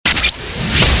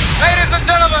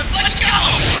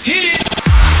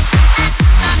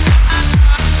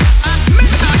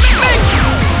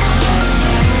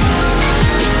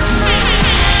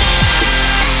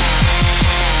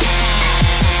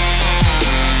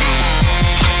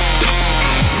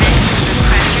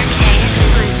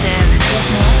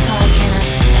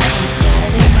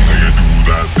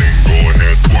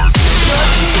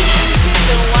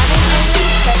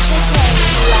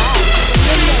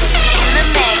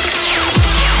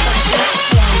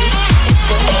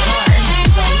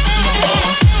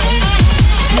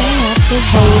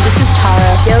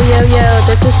Yo, yo, yo,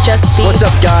 this is Just Beat. What's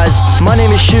up, guys? My name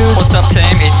is Shoes. What's up, team?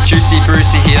 It's Juicy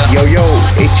Brucey here. Yo, yo,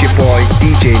 it's your boy,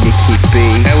 DJ Nicky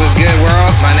B. Hey, what's good,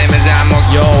 world? My name is Amos.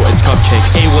 Yo, it's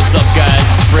Cupcakes. Hey, what's up, guys?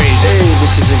 It's Fraser. Hey,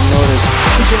 this is Ignotus.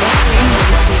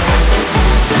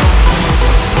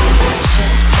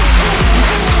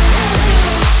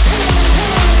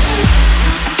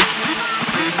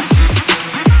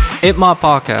 It My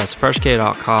Podcast,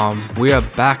 freshk.com. We are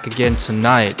back again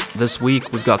tonight. This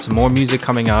week we've got some more music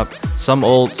coming up, some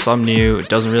old, some new, it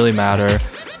doesn't really matter.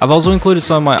 I've also included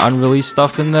some of my unreleased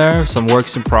stuff in there, some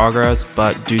works in progress,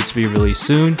 but due to be released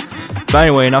soon. But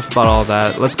anyway, enough about all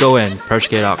that. Let's go in,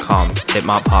 freshk.com, It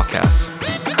My Podcast.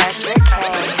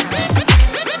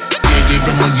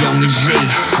 얘기도 영이지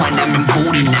화나면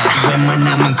불이나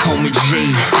웬만하면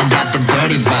코미지 I got the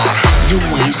dirty vibe You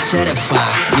ain't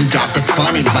certified You got the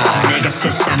funny vibe 내가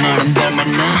세상을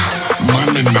흔들면 나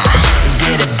맘이 나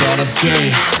Get it better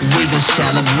day We gon'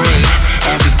 celebrate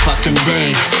Every fucking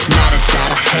day 나를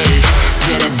따라 hey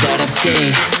Get it better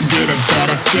day Get it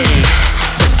better day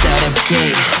The better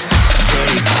day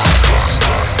Dirty vibe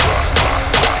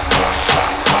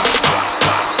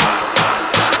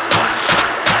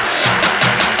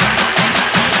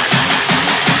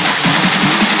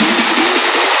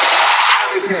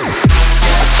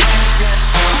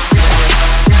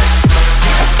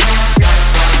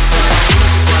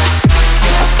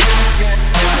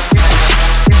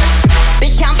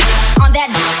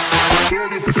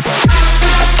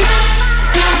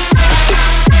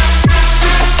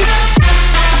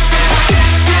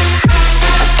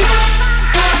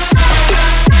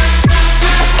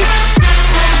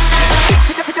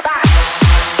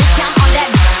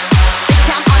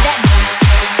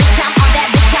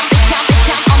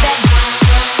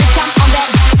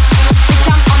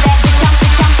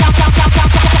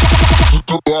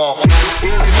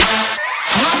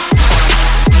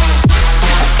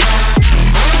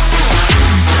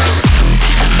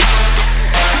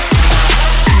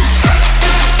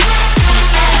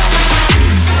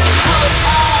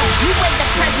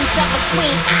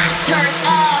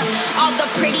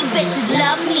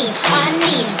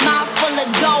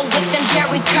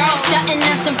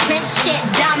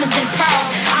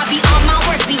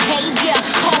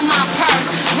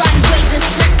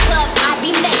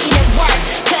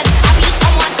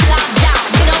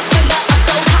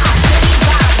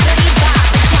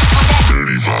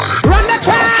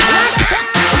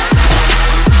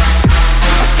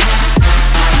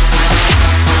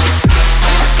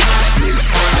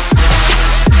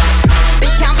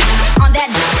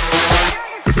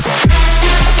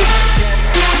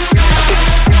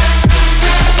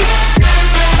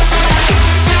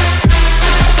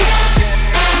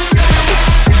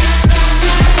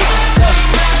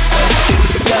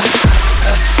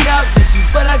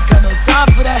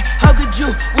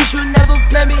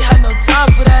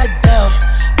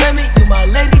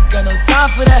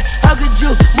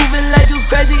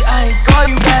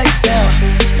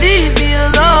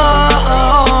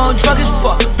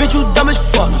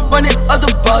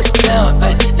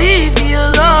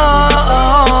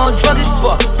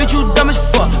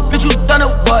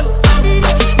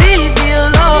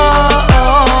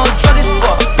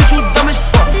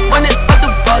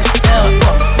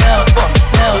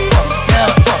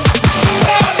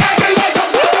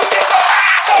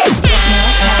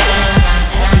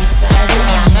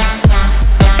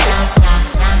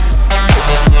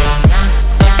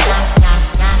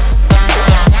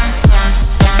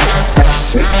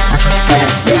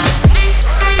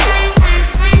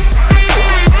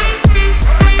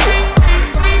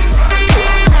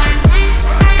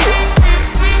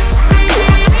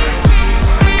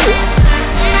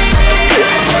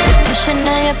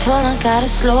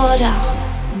Slow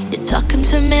down. You're talking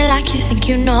to me like you think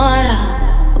you know it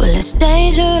all. Well, it's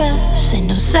dangerous, ain't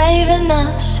no saving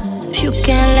us if you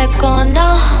can't let go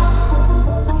now.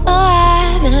 Oh,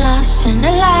 I've been lost in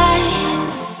the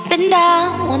light, been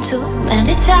down one too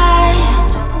many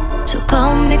times. So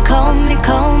call me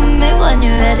when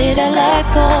you're ready to let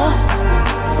go.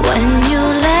 When you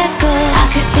let go, I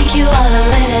could take you all the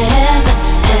way to heaven,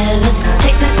 heaven.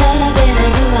 Take this elevator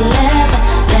to 11.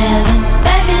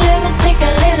 Baby, let me take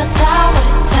a little time with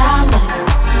it, time with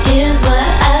it. Here's what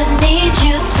I need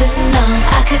you to know.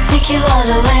 I could take you all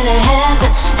the way to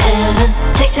heaven, heaven.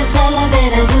 Take this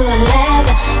elevator to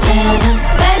 11.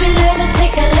 Baby, let me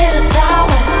take a little time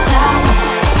with it, time with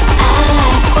it. I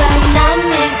like when I'm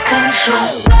in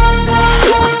control.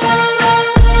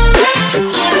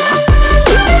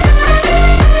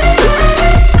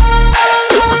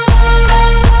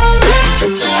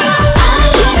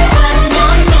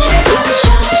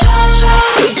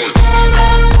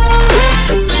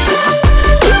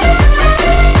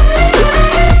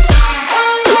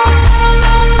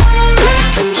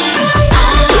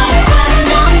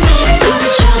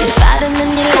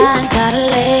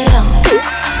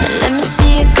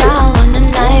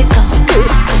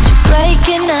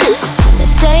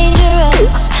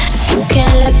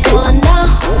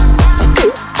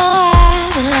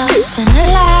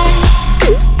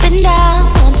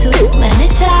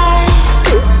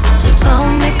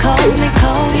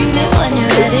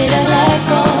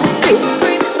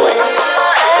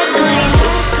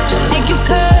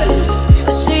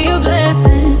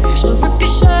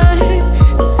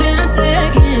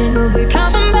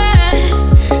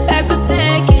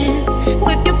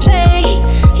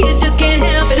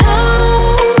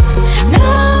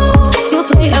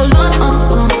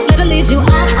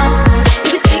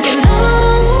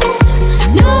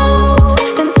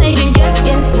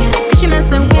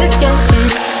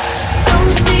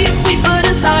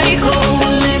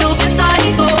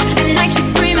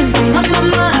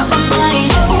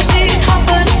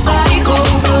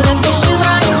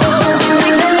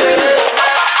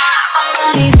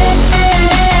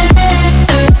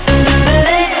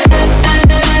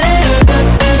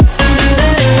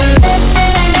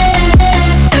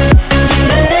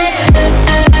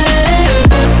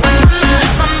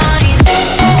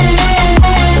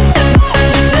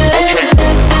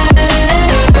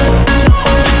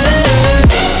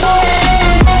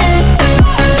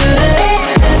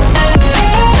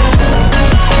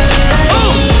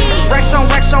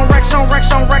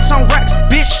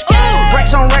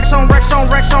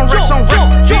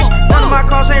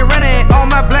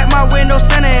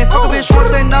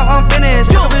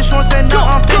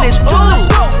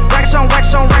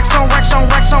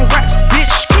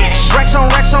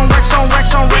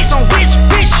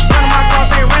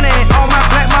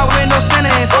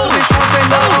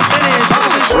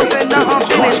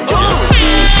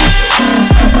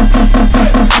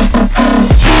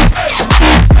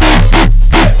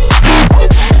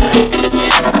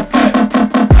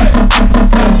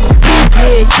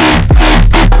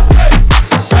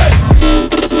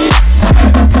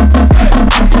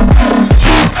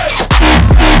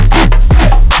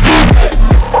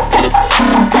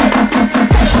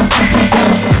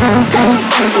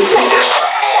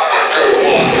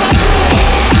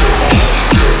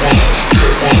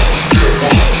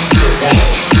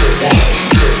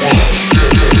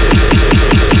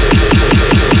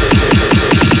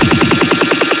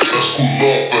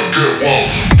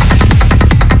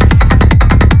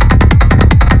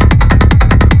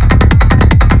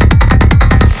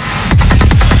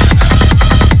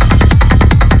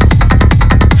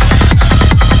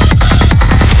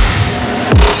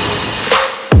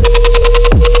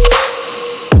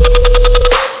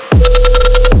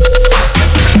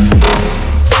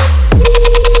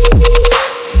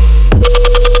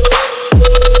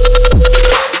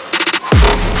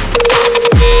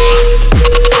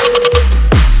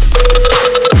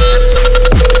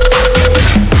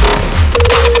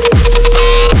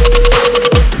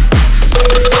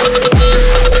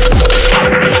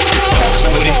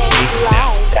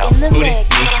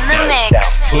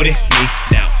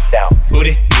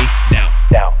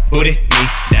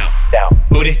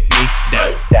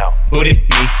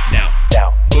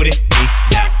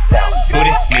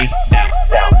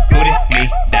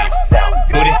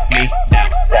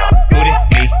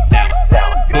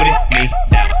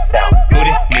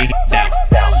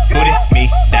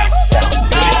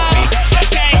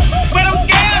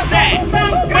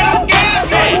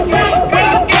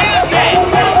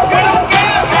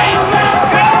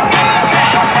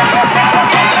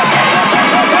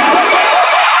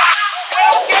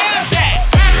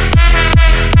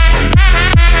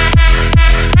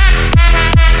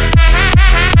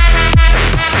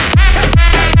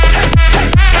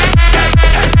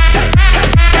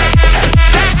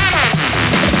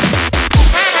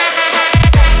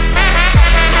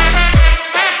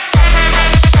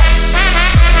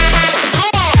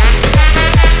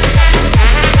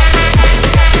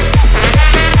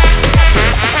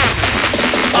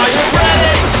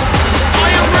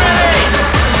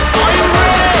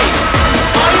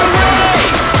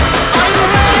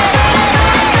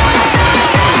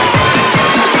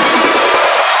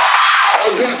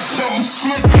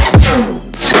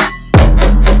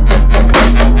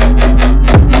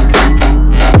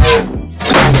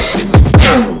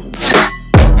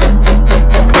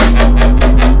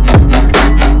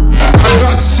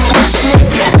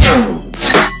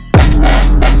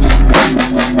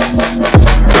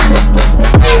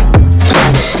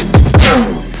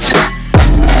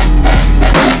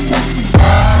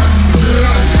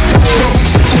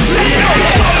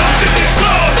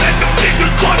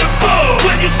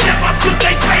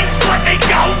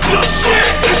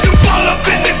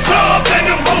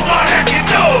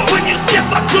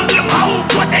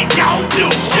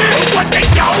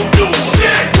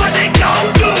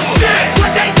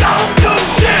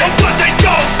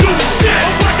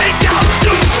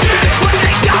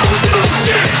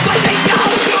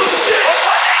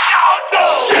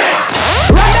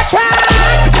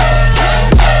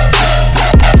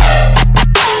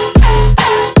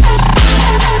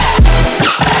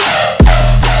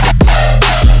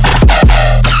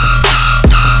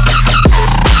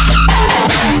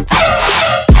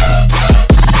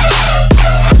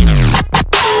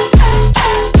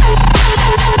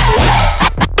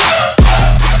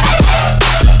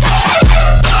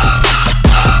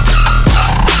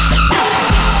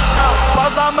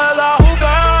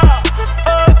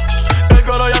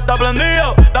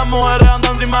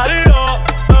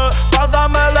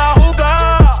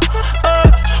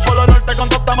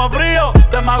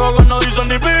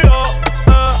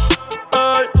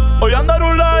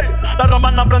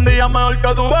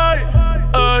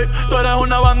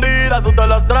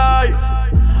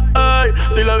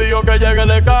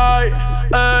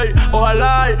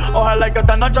 Ojalá y que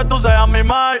esta noche tú seas mi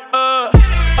mai.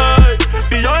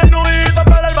 Y yo en nubita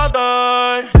para el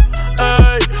batey.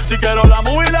 Si quiero la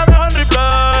movie la dejo en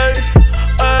replay.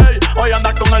 Hoy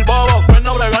andas con el bobo que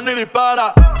no brega ni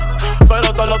dispara.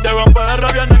 Pero todos los Diego en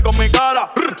PR vienen con mi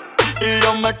cara. Y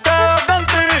yo me quedo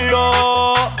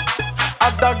contigo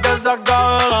hasta que se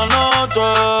acabe la noche.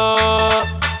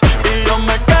 Y yo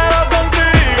me quedo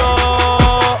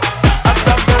contigo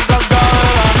hasta que se acabe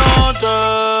la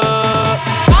noche.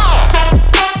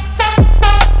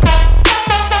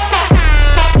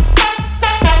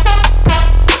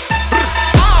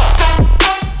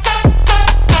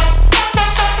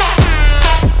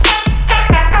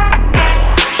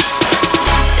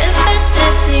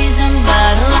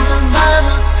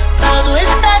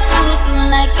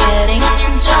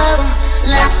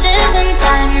 Lashes and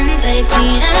diamonds,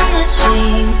 ATM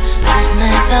machines. Buy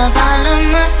myself all of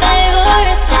my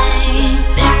favorite things.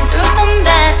 Been through some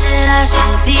bad shit, I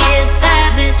should be a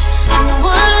savage. Who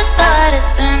would've thought it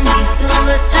turned me to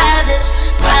a savage?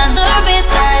 Rather be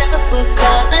Put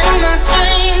calls in my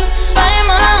strings, write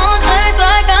my own checks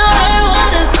like I heard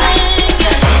what I sing.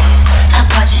 Yeah. I'm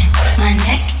watching, my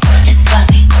neck is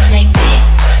fuzzy. Make big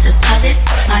deposits,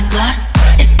 my gloss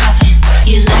is popping.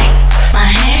 You like my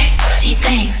hair? She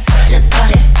thinks, just bought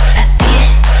it. I see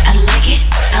it, I like it,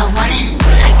 I want it,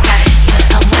 I got it.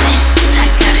 I want it,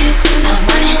 I got it, I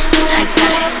want it, I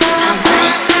got it. I want it, I got it, I want it, I got it. I want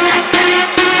it, I got it,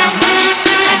 I want it,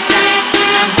 I got it.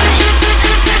 I want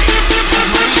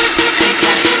it, I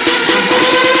got it,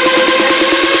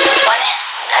 I want it,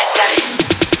 I got it.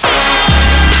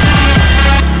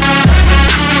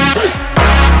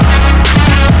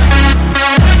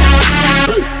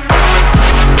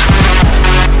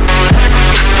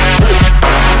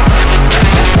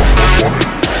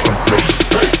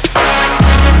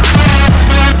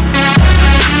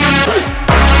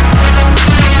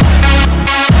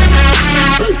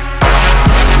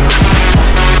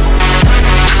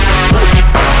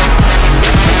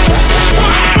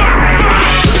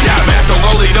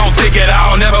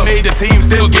 Team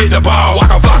still get the ball.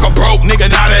 Waka flocka broke, nigga,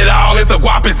 not at all. If the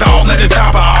guap is off, let the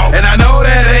chopper off. And I know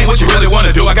that ain't what you really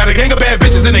wanna do. I got a gang of bad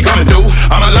bitches and they coming through.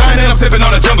 I'm a lion and I'm sipping on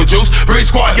the jungle juice.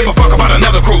 Breeze squad, give a fuck about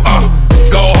another crew.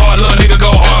 Go hard, little nigga, go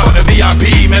hard. The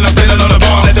VIP, man, I'm standing on the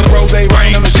bar. Let the rose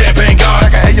rain on the champagne god. I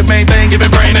can have your main thing,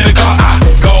 giving brain in the car.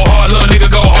 Go hard, little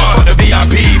nigga, go hard. The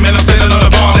VIP, man, I'm standing on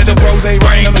the bar. Let the rose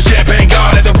rain on the champagne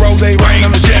god. Let the rose rain on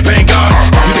the champagne god.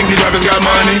 You think these rappers got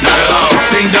money? Not at all.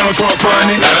 Think Donald Trump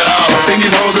funny? Not at all. Think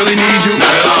these hoes really need you?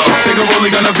 Not at all. Think I'm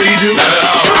really gonna feed you? Not at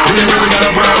all. Do you really got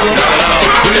a problem? Not at all.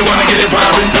 Do you wanna get it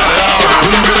poppin'? Not at all. Do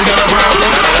you really got a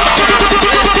problem? Not at all.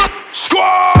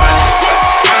 Squad!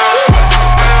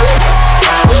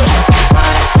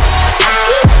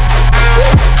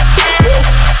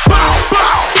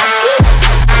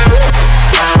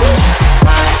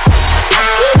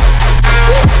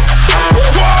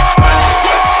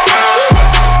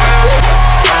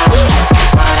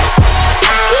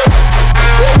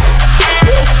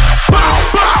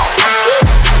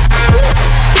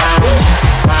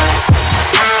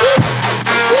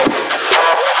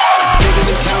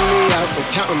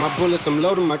 Bullets, I'm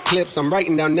loading my clips, I'm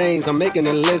writing down names, I'm making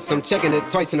a list, I'm checking it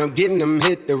twice and I'm getting them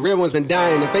hit. The real ones been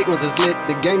dying, the fake ones is lit.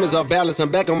 The game is off balance,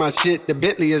 I'm back on my shit. The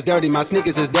Bentley is dirty, my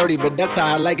sneakers is dirty, but that's how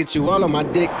I like it, you all on my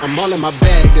dick. I'm all in my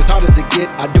bag, as hard as it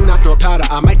get. I do not snort powder,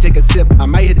 I might take a sip, I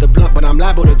might hit the blunt, but I'm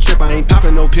liable to trip. I ain't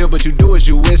popping no pill, but you do as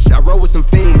you wish. I roll with some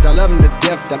fiends, I love them to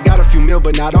death. I got a few mil,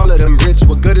 but not all of them rich.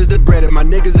 What good is the bread if my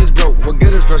niggas is broke? What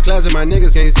good is first class if my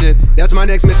niggas can't sit? That's my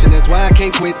next mission, that's why I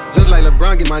can't quit. Just like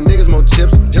LeBron, get my niggas more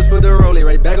chips. Just put the rollie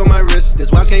right back on my wrist.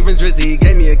 This watch came from Drizzy, he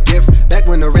gave me a gift. Back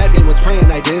when the rap game was praying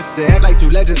like this. They act like two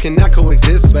legends cannot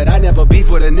coexist, but I never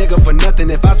beef with a nigga for nothing.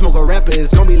 If I smoke a rapper,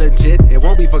 it's gon' be legit. It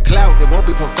won't be for clout, it won't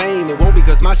be for fame. It won't be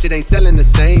cause my shit ain't selling the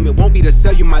same. It won't be to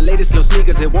sell you my latest little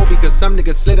sneakers. It won't be cause some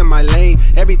niggas slid in my lane.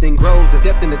 Everything grows, it's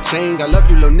destined to change. I love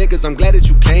you little niggas, I'm glad that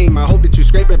you came. I hope that you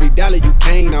scrape every dollar you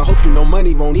came. I hope you know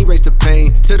money won't erase the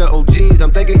pain. To the OGs,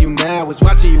 I'm thanking you now. Was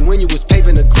watching you when you was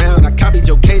paving the ground. I copied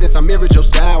your cadence, I mirrored your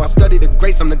style. I studied the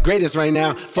grace, I'm the greatest right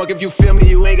now. Fuck if you feel me,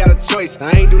 you ain't got a choice.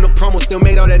 I ain't do no promo, still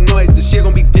made all that noise. The shit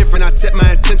gon' be different, I set my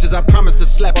intentions. I promise to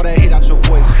slap all that hate out your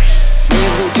voice.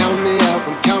 Niggas gon' count me out,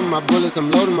 I'm counting my bullets,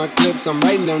 I'm loading my clips, I'm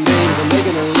writing down names, I'm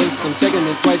making a list, I'm checking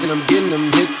it twice and I'm getting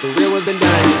them hit. The real ones been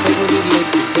dying, the fake ones is lit.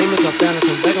 The game is off balance,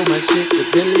 I'm back on my shit. The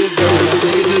Bentley is dirty, my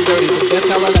niggas is dirty, but that's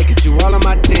how I like it, you all on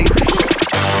my dick.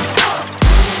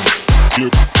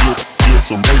 Clips,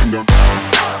 I'm writing down.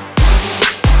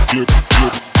 Clips,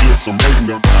 I'm writing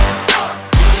down.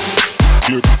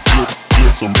 Clips, I'm writing down.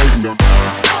 Clips, I'm writing down.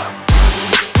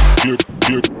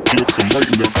 Clips, I'm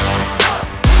writing down.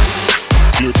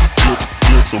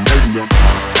 Clips, I'm writing down.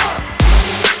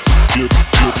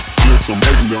 Clips, I'm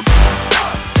writing down.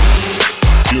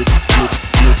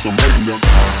 Clips, I'm writing down.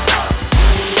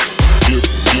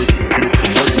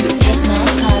 Hypno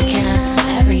podcast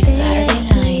every Saturday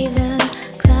night.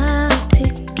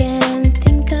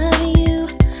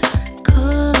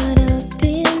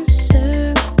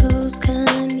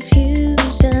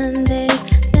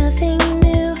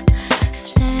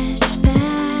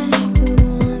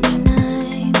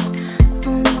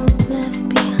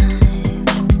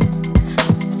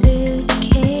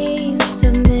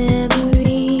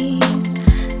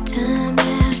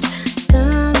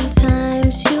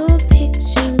 Sometimes you'll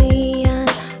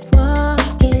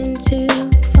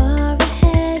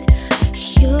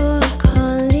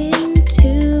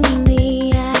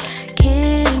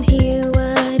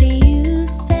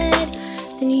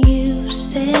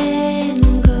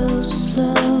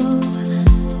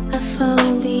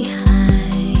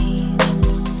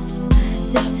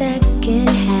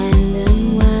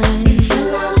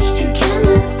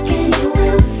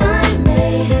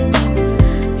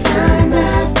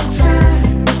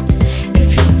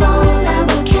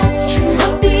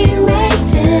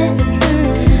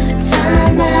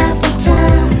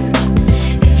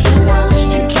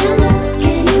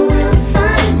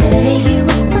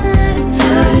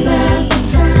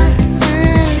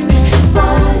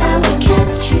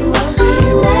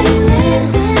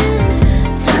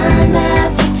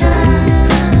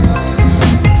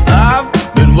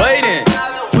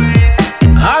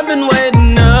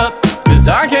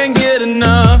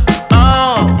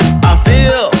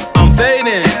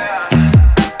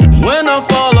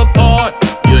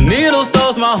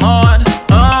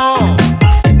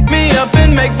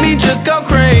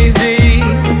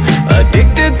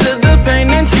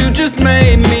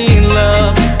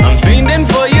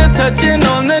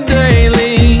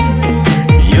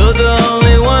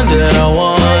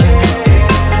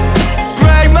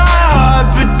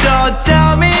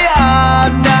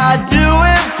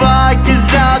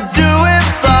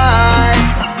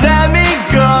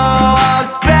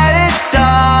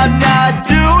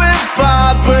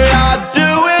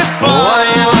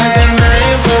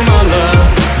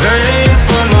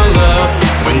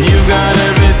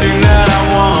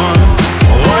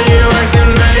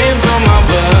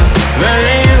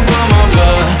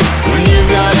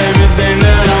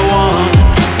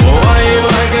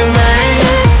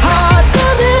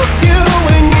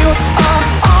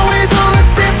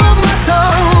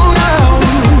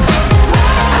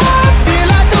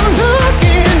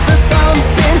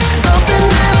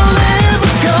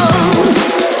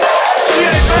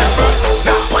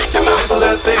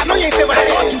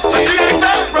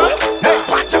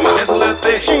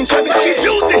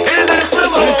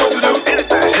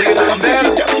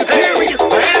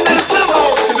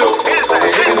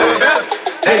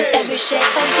shade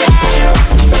of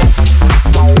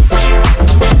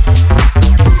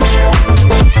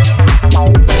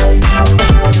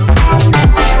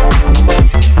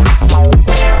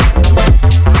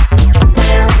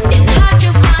It's hard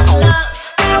to find love,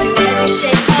 every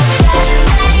shade of been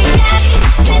hard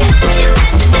to test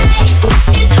today.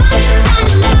 It's hard to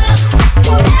find love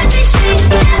for every shade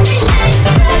of been hard to test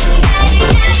today. It's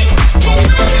hard to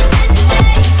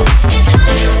find love.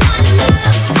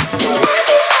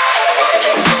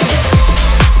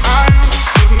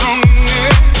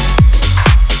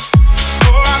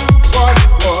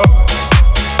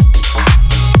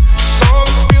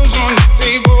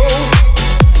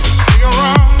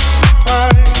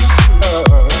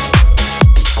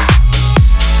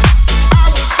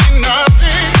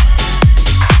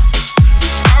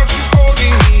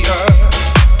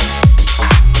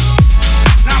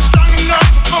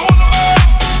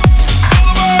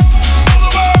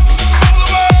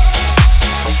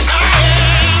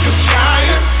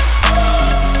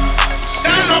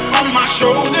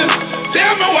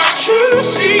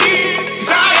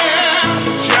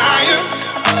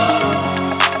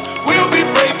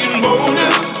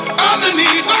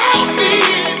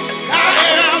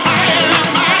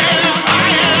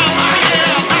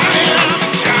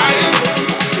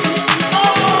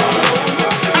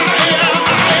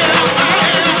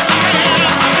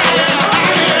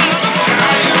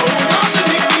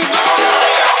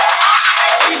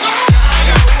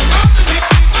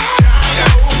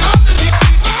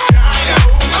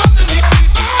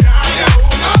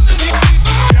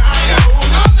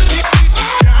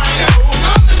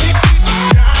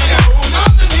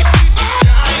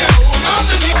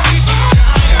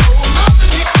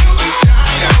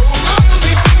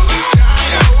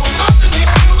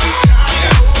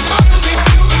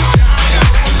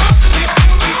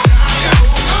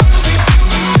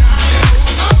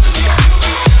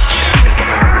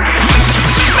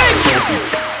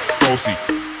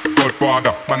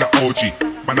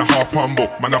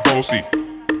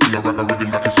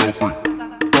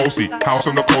 House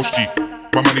on the coast, G.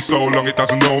 My money so long it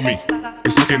doesn't know me.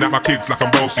 It's looking at my kids like I'm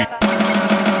bossy.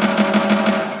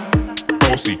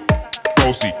 Bossy,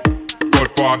 bossy.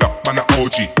 Godfather, man a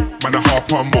OG. Man a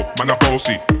half humble, man a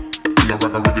bossy. Feel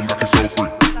like a rhythm like it's so free.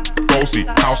 Bossy,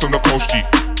 house on the coast, G.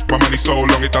 My money so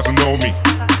long it doesn't know me.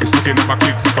 It's looking at my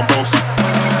kids like I'm bossy.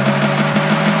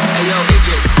 Hey yo,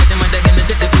 Idris, get them on the gun and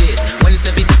take the piss. When it's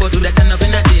the feast, go do that turn up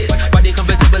in a diss. Body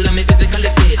comfortable, I'm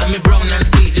physically fit. I'm brown and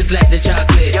sweet, just like the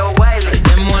chocolate. Yo, Wiley,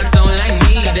 them ones sound like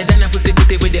me. They done a pussy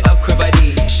with the upcra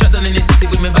body. Shut down in the city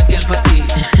with me bad girl pussy.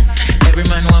 Every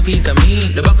man want piece of me.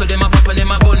 The buckle them a pop and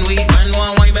them a bun weed. Man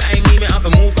want wine behind me have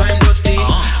to move crime dusty.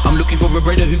 I'm looking for a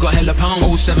brother who got hella pounds.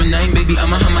 079, baby,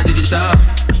 I'm a hammer digital.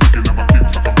 Sticking at my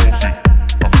kids like I'm bossy.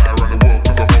 I fly around the world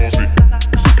cause I'm bossy.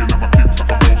 Sticking at my kids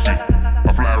like I'm bossy.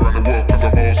 I fly around the world cause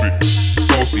I'm bossy.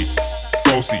 Bossy,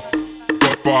 bossy.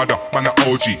 Godfather, man a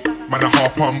OG. Man a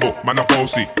half humble, man a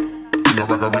bossy. Feel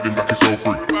like a rhythm like it's so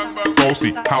free.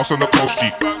 Bossy, house on the coast, G.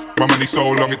 My money so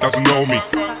long it doesn't know me.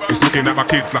 It's looking at my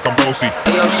kids like I'm bossy.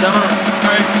 Hey yo, Sean.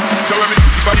 Hey, so when me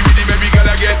tip on the rhythm, maybe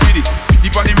gala get with it.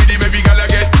 Tip on the rhythm, maybe gala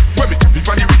get. When me tip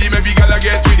on the rhythm, maybe gala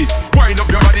get with it. Wind up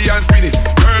your body and spin it.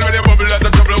 Girl, when you bubble out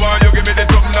the trouble, why you give me this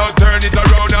something now? Turn it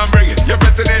around and bring it. You're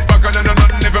pressing it back and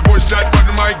nothing. If you push that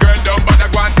button, my girl down, but I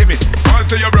go and tip it.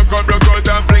 Once you broke out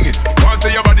and fling it. Once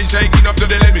your body shaking up to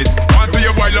the limit. Once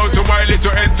you wild out to wild it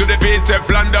to S to the base, step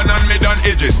London and mid on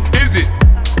edges. Is it?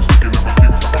 Sticking at my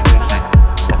kids like I'm bossy.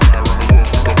 I fly around the world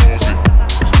cause I'm bossy.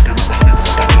 Sticking at my kids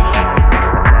like I'm bossy.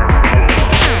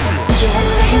 You're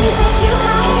tuned into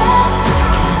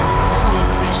podcast with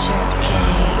Pressure K.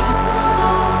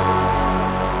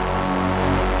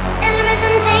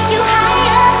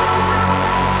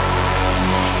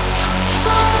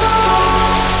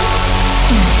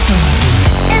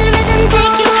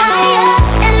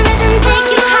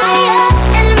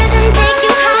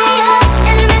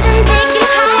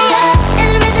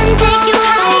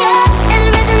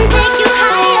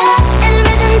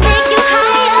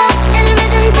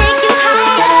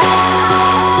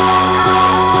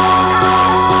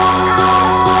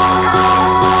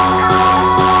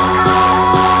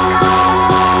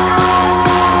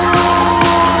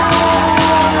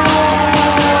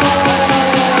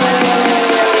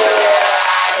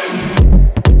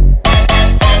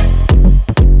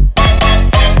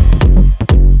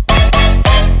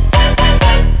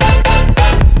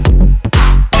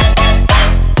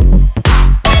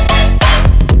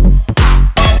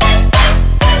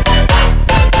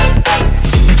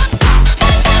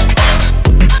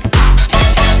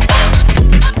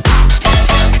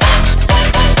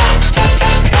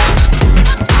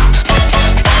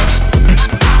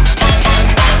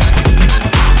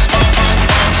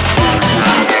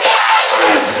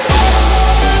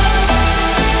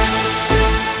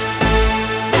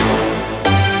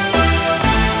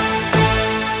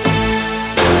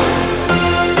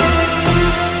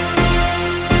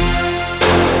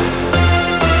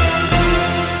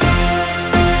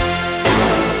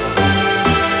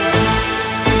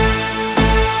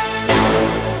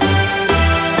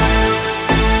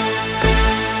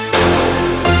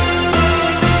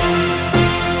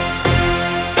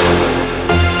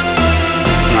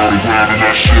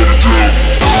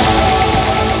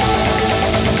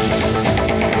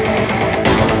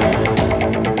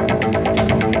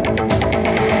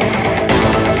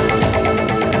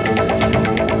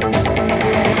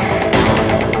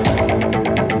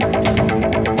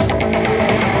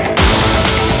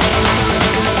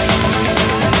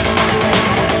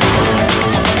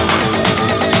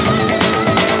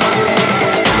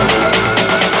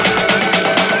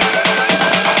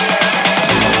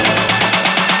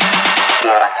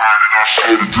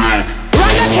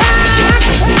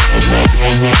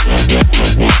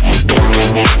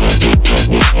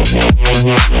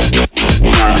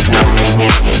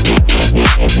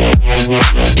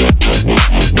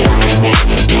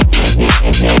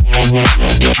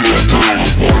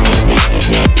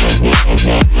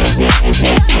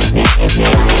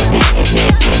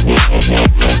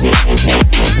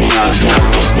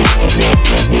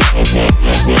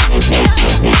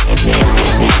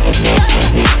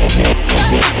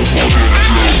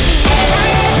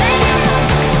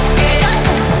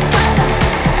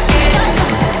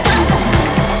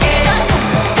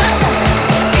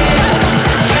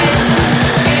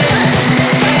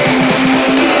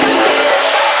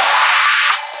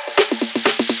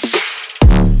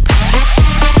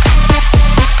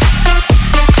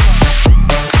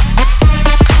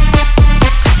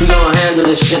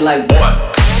 Shit like what?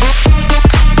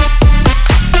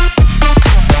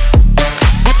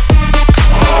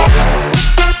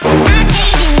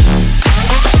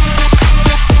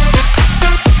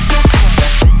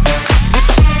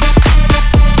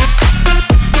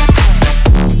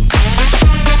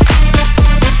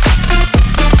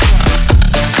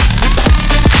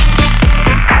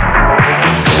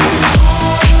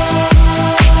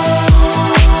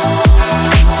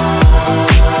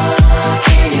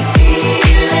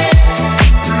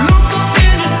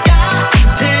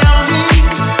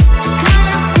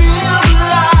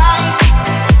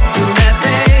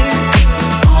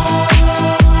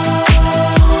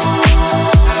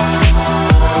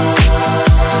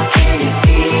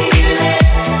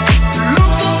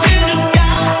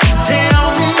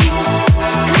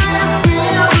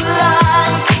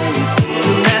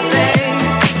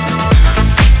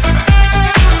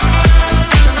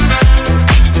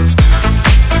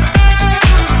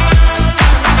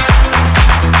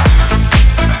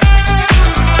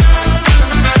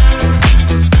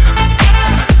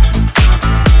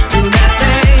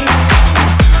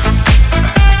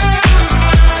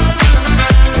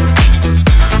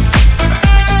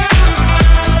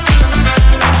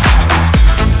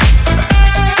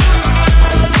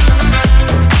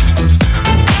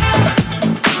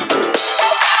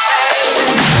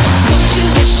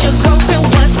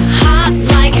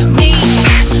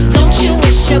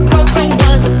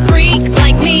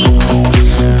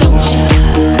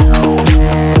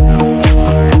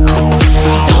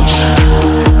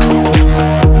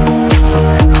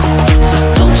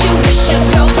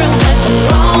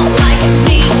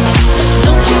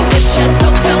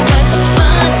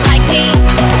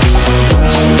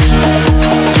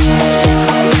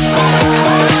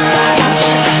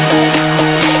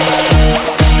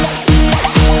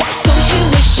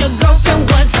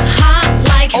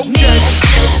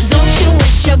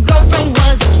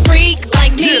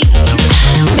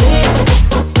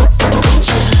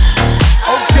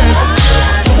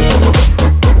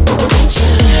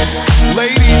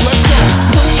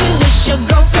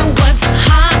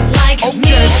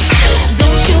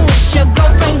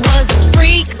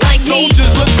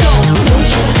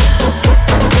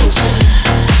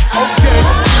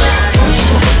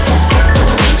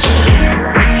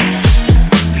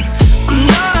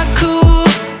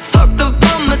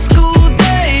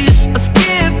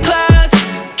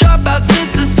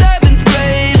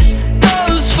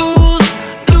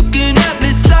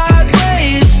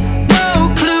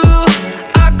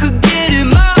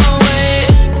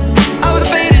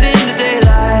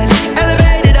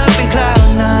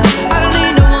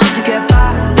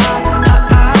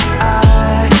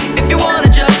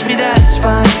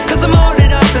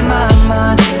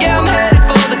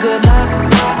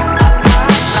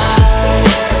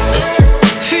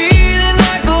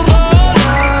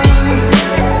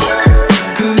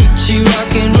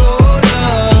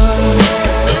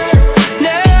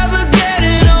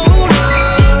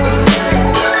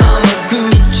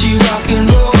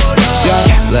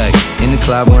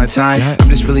 Time. I'm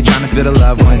just really trying to feel the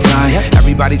love one time.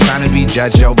 Everybody trying to be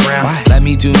Judge Joe Brown. Let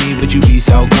me do me, would you be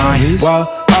so kind? Whoa,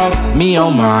 oh, me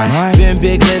on mine. Been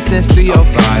big lit since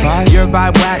 305. Your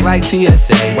vibe whack like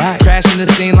TSA. Crashing the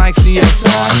scene like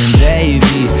CSR. And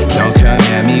baby, don't come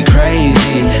at me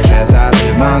crazy, cause I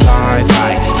live my life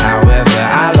like however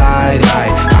I like.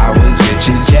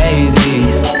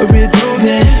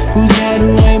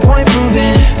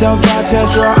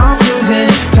 test where I'm cruising.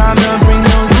 Time to bring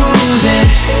the rules in.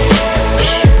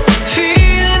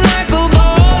 Feeling like a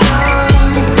baller,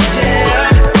 yeah.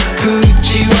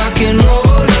 Gucci rock and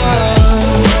roller.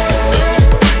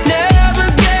 Never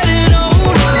getting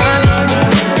older.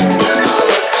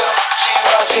 Gucci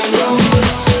rock and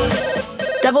roller.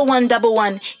 Double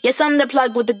one. Yes, I'm the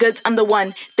plug with the goods, I'm the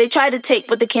one. They try to take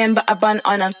what they can, but I bun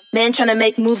on them. Man tryna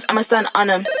make moves, I'ma stun on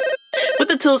them. With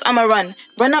the tools, I'ma run.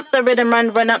 Run up the rhythm,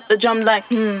 run up the drum like,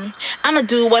 I'ma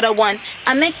do what I want.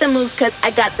 I make the moves cause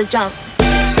I got the jump.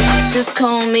 Just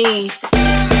call me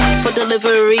for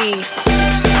delivery.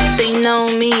 They know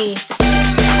me.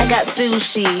 I got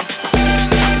sushi.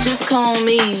 Just call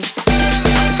me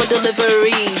for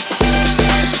delivery.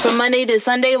 From Monday to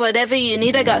Sunday, whatever you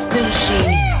need, I got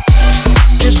sushi.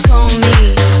 Just call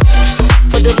me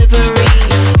for delivery.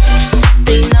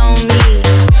 They know me.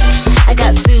 I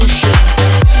got sushi.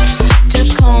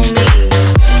 Just call me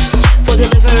for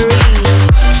delivery.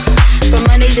 From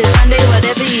Monday to Sunday,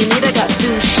 whatever you need, I got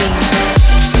sushi.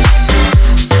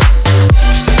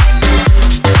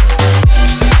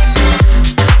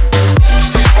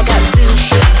 I got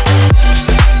sushi.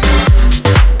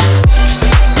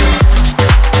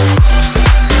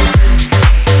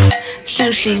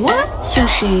 Sushi, what?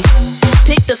 Sushi.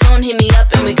 Pick the phone, hit me up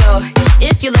and we go.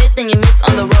 If you're late, then you miss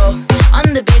on the roll.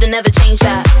 On the beat, I never change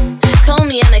that. Call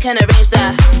me and I can arrange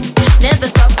that. Never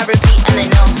stop, I repeat and they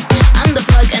know. I'm the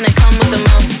plug and I come with the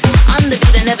most. On the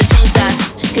beat, I never change that.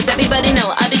 Cause everybody know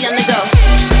I be on the go.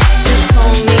 Just call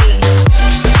me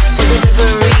for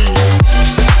delivery.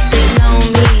 They know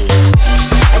me.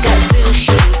 I got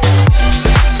sushi.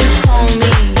 Just call me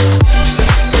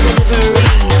for delivery.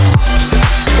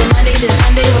 From Monday to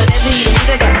Sunday, whatever you need,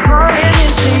 I got calling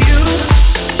into you,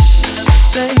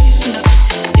 baby.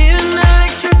 Even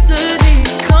electricity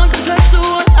can't compare to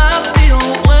what I feel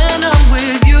when I'm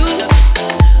with you.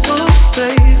 Oh,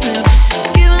 baby.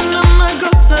 Giving up my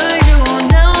ghost for you.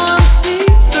 Now I see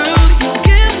through. You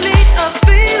give me a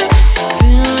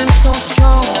feeling so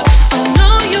strong. I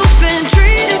know you've been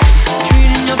treating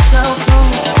yourself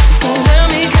wrong. So let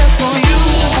me get for you.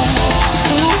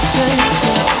 Oh, baby.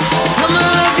 I'ma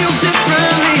love you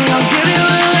differently. I'll give you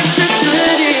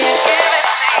electricity. Give it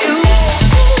to you.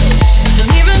 And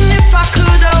even if I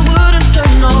could, I wouldn't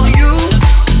turn on you.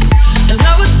 And I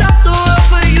would stop the world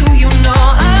for you. You know I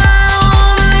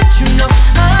wanna let you know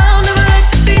I'll never let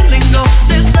this feeling go.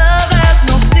 This love has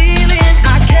no ceiling.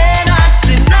 I cannot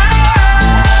deny.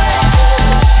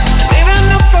 And even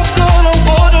if I could, I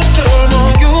wouldn't turn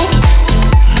on you.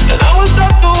 And I would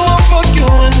stop the world for you.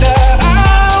 And I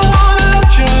wanna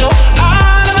let you know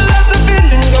I'll never let the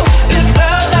feeling go. This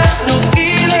love has no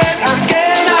ceiling. I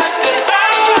cannot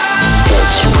deny.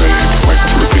 Let's rave like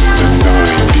we're in the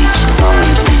 90s,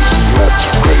 90s. Let's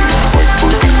rave like we're in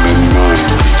the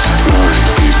 90s,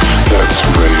 90s. Let's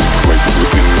rave like we're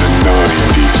in the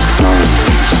 90s,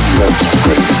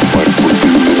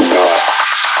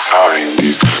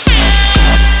 90s.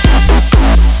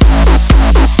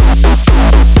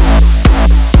 Let's rave like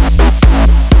we're in the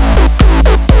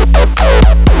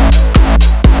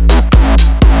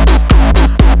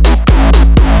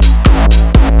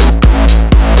 90s.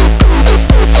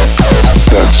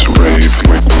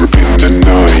 Let's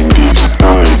rave like we're in the 90s,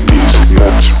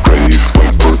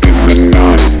 90s.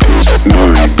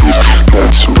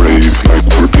 Let's rave like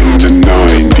we're in the 90s, 90s. Let's rave like we're in the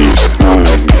 90s,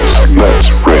 90s. Let's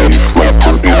rave like we're in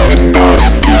the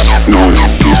 90s,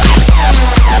 90s.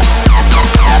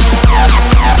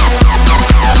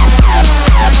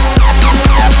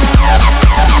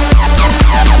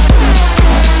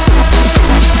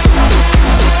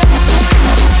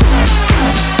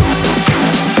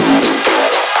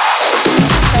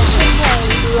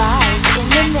 Live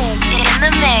in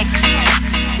the mix.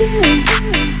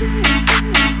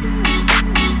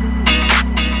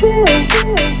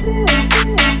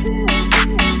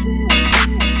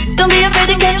 Don't be afraid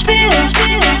to catch feels.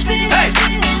 Hey.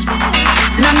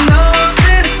 Now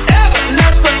nothing ever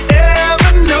lasts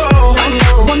forever, no.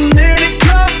 1 minute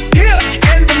you're here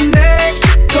and the next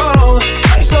you go.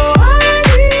 So I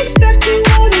expect you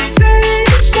wanna take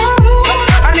it slow.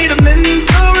 I need a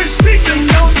mental receipt to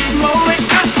know this moment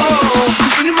I owe.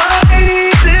 Do you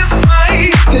mind if I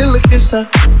still kiss her?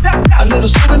 A little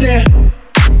souvenir.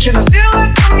 Can I steal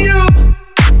it from you?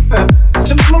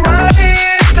 To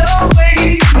memorize the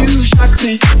way you shock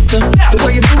me, the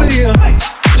way you move it here.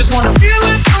 Just wanna feel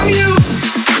it from you.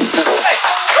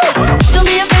 Don't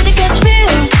be afraid to catch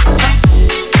feels.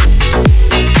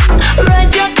 Ride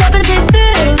your cup and chase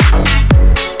thrills.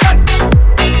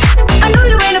 I know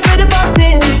you ain't afraid of our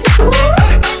pills.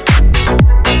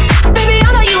 Baby, I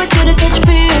know you ain't scared to catch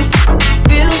feels.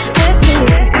 Feels,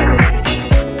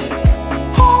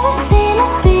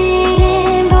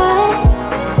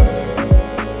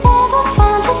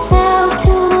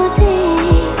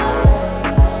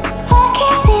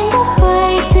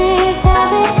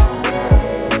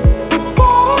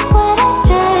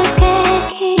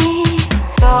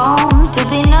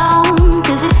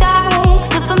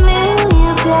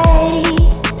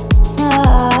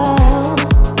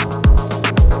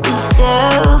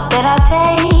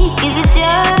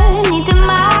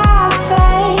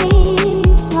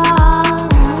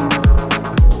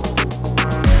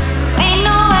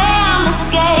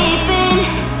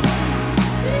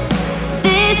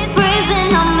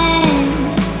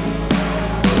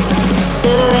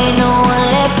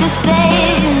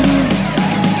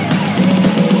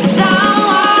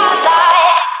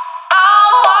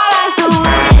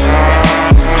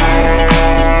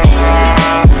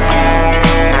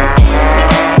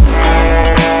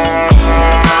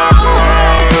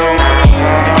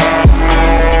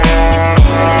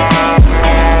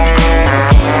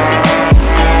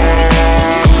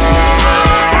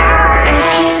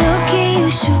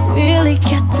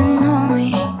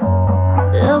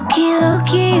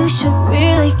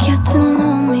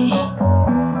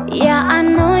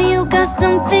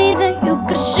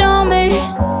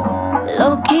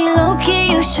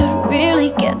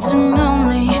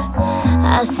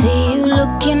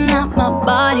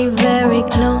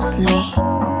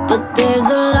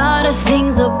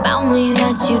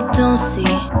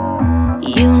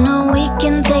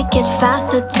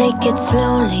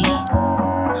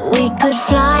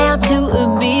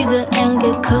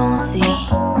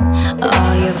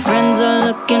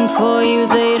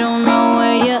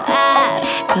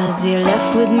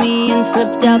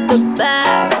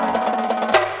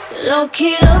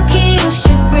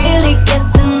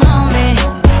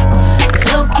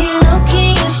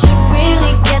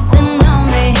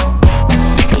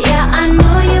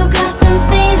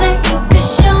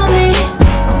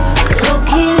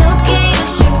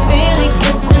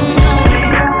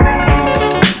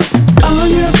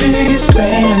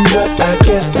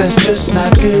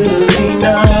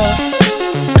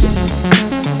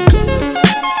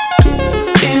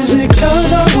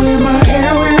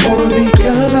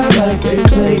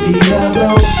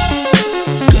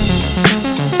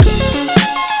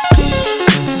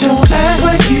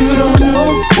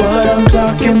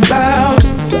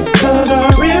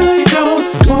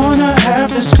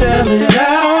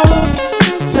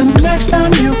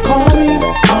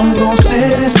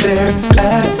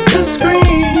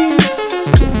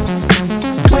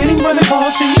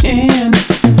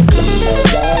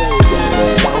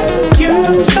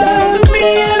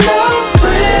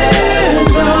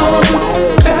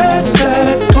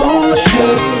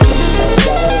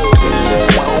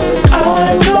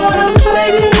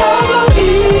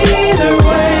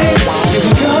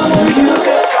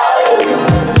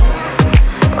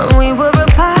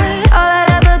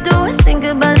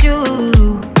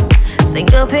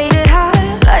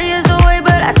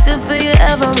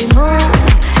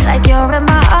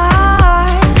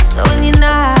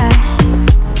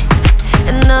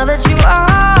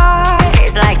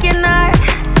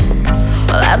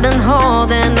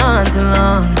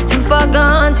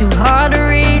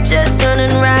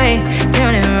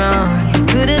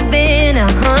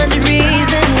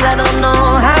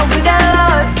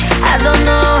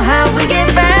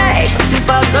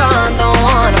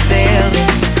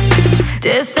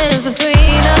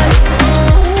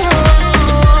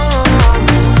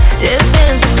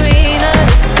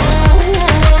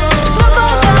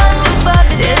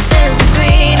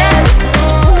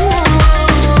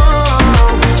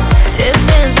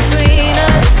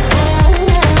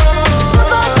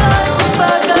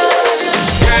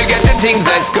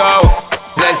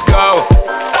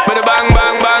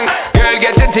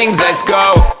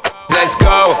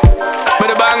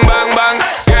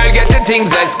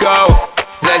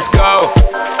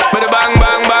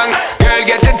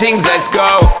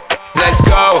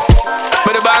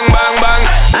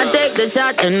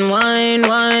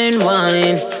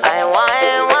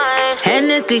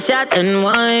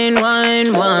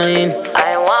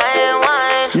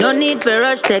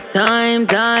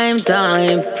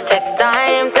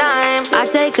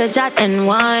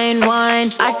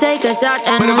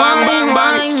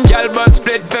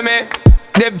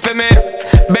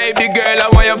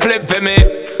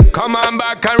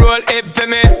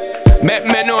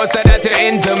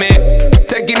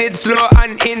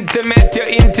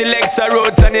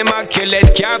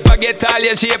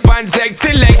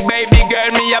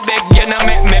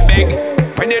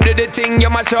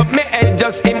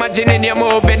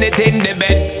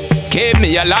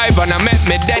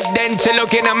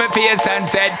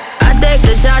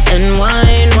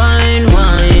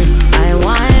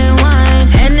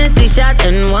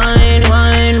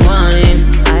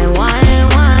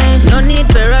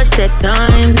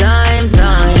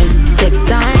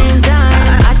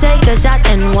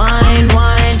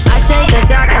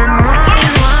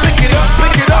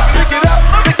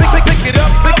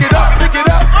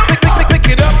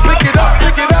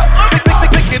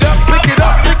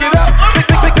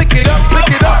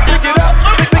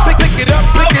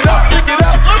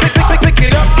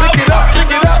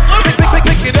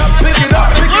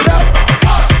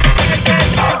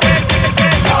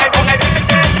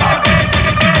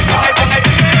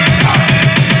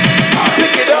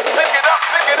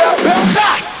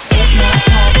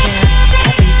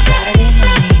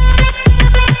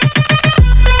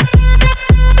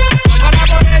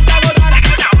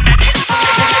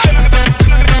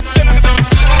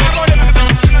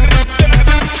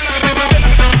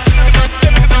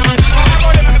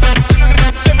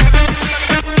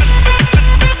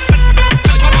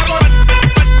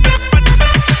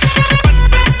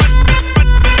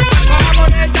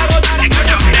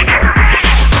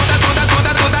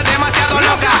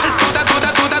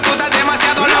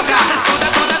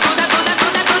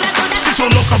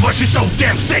 she's so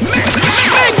damn sexy.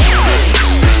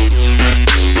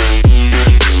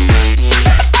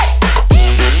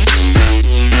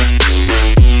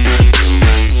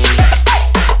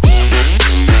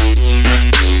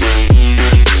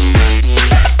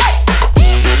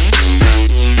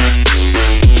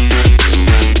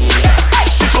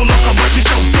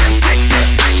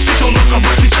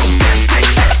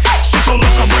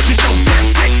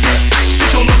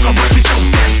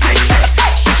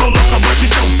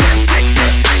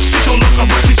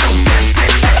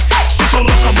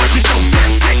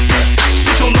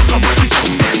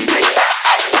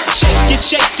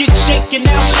 Shake it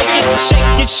now, shake it,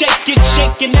 shake it, shake it,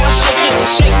 shake it now, shake it,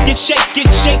 shake it, shake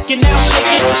it, shake it now,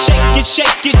 shake it, shake it,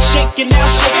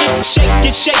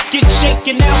 shake it, shake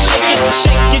it now, shake it,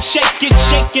 shake it, shake it,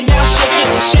 shake it now, shake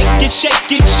it, shake it,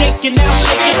 shake it, shake it now,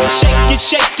 shake it, shake it,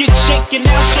 shake it, shake it now,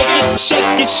 shake it, shake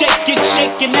it, shake it,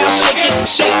 shake it now, shake it,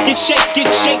 shake it, shake it,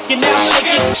 shake it now, shake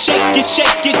it, shake it,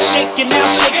 shake it, shake it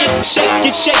now, shake it, shake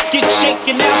it, shake it, shake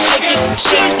it now, shake it,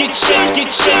 shake it, shake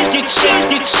it, shake it,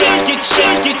 shake it, shake it,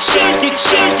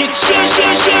 shake it, shake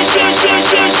it, shake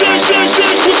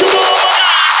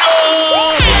it,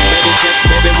 Baby check,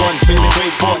 baby 1, 2,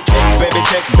 3, 4. Check, baby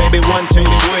check, baby 1, 2,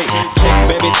 3. Check,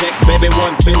 baby check, baby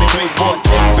 1, 2, 3, 4.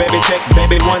 Check, baby check,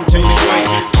 baby 1, 2, 3.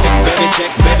 Check, baby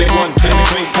check, baby 1, 2,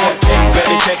 3, 4. Check,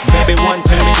 baby check, baby 1,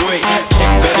 2, 3. Check,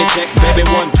 baby check, baby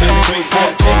 1, 2, 3,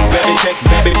 4. Check, baby check,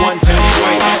 baby 1, 2,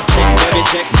 3. Check, baby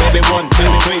check, baby 1, 2,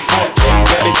 3, 4. Check,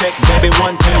 baby check, baby 1,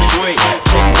 2, 3.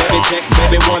 Check, baby check, baby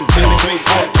 1, 2, 3,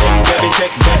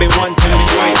 4. Check, baby check, baby 1, 2,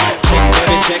 3. Check,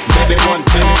 baby check, baby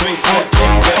 1, 2, 3, 4. Check,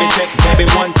 baby check, baby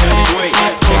 1, 2, 3.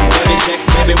 Check, baby check,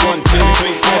 baby 1, 2,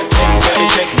 3, 4. Check, baby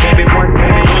check, baby 1, 2,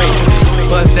 3.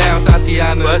 Bust down,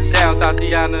 Tatiana. Bust down,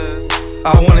 Tatiana.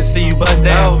 I wanna see you bust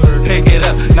down. Pick it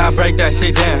up, now break that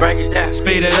shit down. Break it down.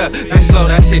 Speed it up, then slow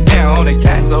that shit down on the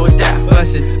gang. Slow it down.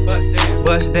 Bust it,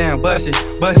 bust down, bust it,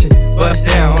 bust it, bust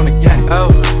down on the gang.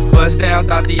 Bust down,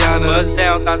 Tatiana. Bust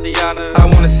down, Tatiana. I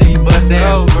wanna see you bust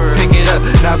down. Pick it up,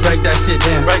 now break that shit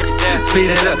down. Break it down. Speed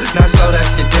it up, now slow that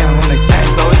shit down on the gang.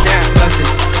 Slow it down. Bust it,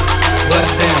 bust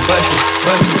down, bust it,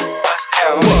 bust it, bust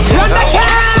down on the gang. Run the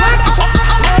track.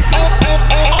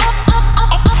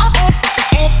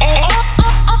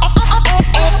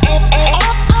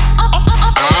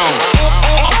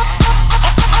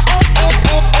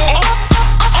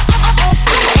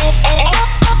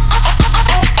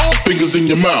 Fingers in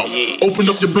your mouth, open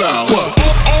up your blouse.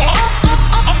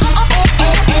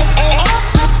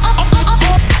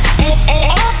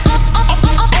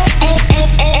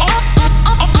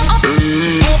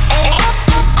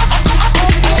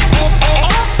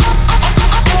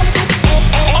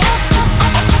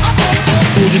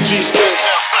 Pull your G-string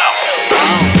down south.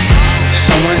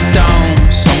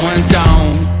 Someone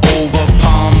down over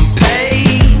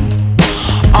Pompeii.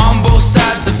 On both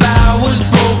sides the vow was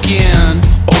broken.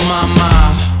 Oh my,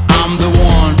 I'm the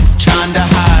one trying to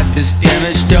hide this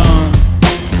damage done.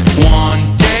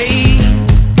 One day,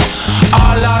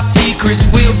 all our secrets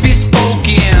will be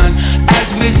spoken.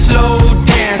 As we slow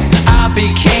dance, I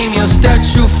became your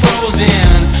statue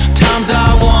frozen. Times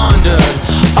I wondered,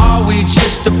 are we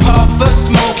just a puff of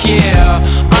smoke? Yeah,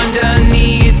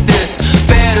 underneath this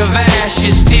bed of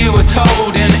ashes, still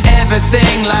withholding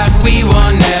everything like we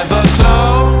were never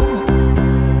close.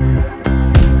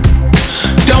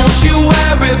 Don't you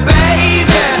worry,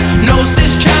 baby, no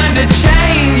sense trying to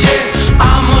change it.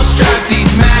 I'ma strike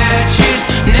these matches,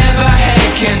 never had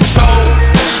control.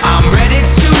 I'm ready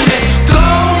to let go,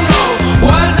 no,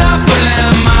 was I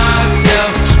fooling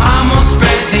myself? I'ma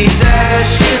spread these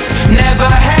ashes, never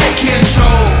had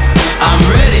control. I'm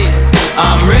ready,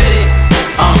 I'm ready,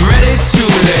 I'm ready to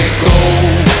let go.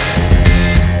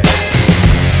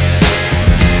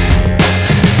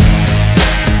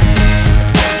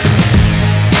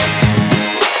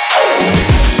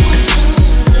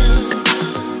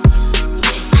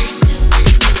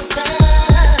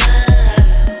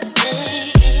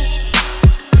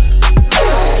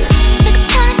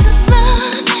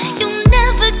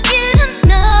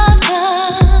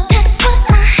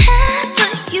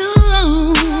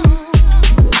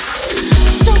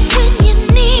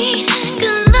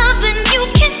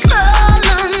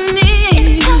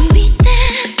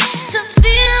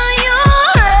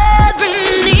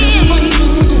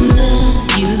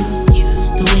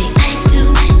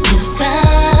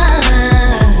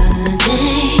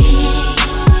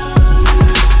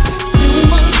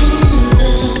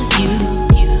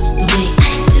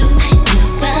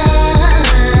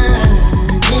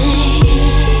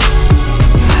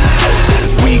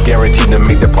 guaranteed to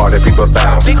make the party people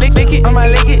bounce. Big it on my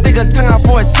leg it, dig a tongue out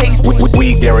for a taste.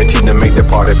 We guaranteed to make the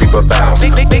party people bounce.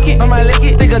 Big it on my leg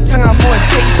it, dig a tongue out for a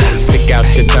taste. Stick out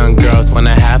your tongue, girls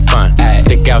wanna have fun.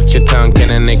 Stick out your tongue, can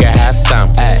a nigga have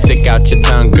some? Stick out your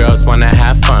tongue, girls wanna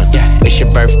have fun. It's your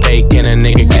birthday, can a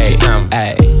nigga get you some?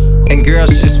 And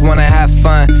girls just wanna have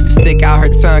fun. Stick out her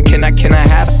tongue, can I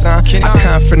have some? I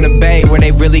come from the Bay where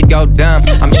they really go dumb.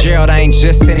 I'm Gerald, I ain't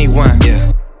just anyone.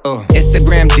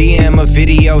 Instagram DM a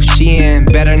video she in.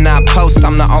 Better not post,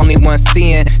 I'm the only one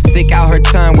seeing. Stick out her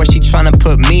tongue where she tryna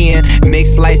put me in.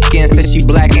 Mixed light skin, says she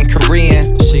black and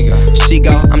Korean. She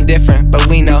go, I'm different, but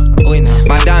we know.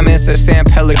 My diamonds are San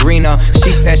Pellegrino.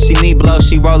 She says she need blow,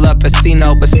 she roll up a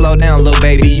Casino. But slow down, little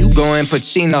baby, you going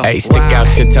Pacino. Hey, stick out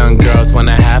your tongue, girls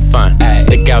wanna have fun.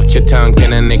 Stick out your tongue,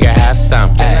 can a nigga have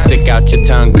some? Stick out your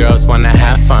tongue, girls wanna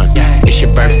have fun. It's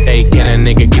your birthday, can a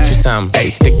nigga get you some?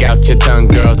 Hey, stick out your tongue,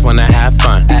 girls wanna have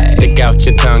fun. Stick out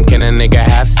your tongue, can a nigga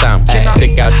have some?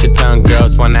 Stick out your tongue,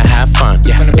 girls wanna have fun.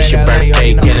 It's your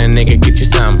birthday, can a nigga get you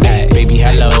some? Baby,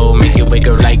 hello, make it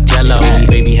wiggle like Jello.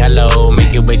 Baby, hello,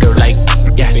 make it wiggle like.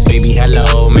 Baby,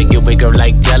 hello, make it wiggle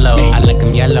like Jello. I like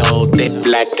them yellow, thick,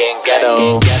 black and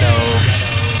ghetto.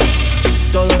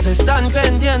 Todos están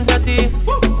pendientes a ti,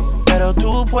 pero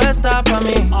tú puesta pa'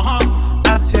 mí,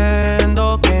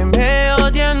 haciendo que me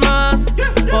odien más,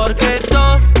 porque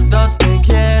todos te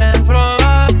quieren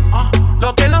probar.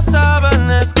 Lo que no saben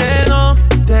es que no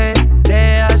te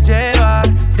dejas llevar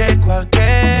de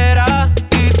cualquiera,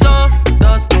 y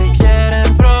todos te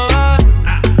quieren probar.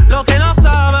 Lo que no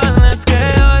saben es que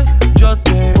hoy yo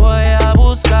te voy a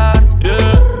buscar.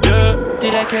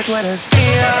 Dile que tú eres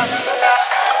mía.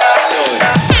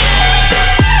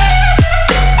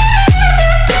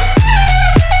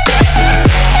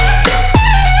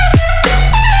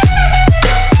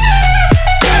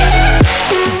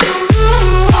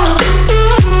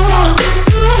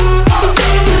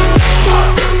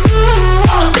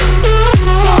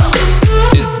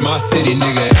 My city,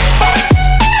 nigga.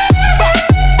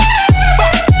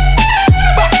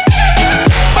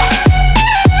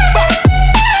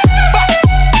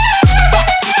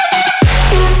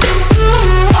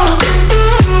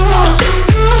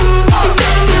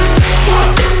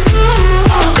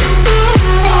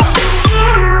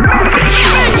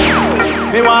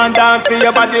 Me want dance to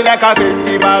your body like a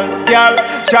festival. Girl,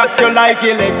 shock you like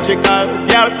electrical.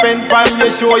 Girl, spin pan you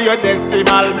show your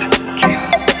decimal.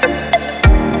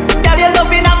 You're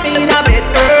loving up me in a bit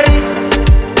early.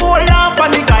 Hold up on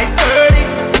the guy sturdy.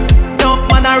 Enough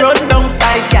man a run down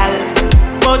side, gal.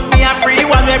 But me a free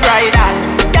one we ride at.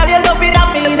 Girl, you're loving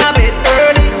up me in a bit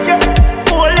early.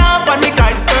 Hold up on the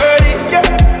guy sturdy.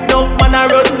 Enough man a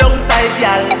run down side,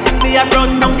 gal. Me a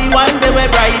run down the one we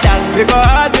ride at. We go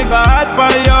hard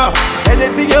for you.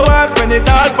 Anything you want, spend it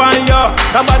all for you.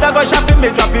 No matter go shopping,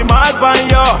 me drop him all for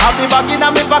you. Have the bag in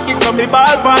my pocket, so me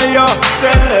ball for you.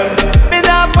 Tell them.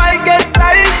 If I get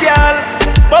side, girl,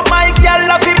 but my girl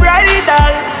love the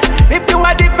bridal. If you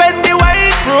a defend the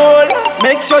white rule,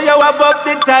 make sure you above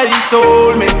the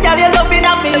title. Me girl, you loving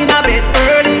up me in a bit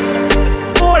early.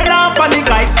 Hold up on the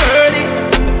guy sturdy.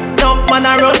 Enough man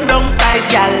a run down side,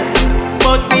 girl,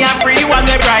 but me a free one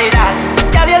we ride at.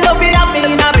 Girl, you loving up me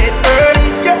in a bit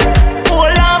early.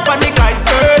 Hold up on the guy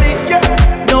sturdy.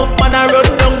 Enough man a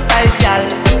run down side, girl,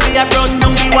 me a run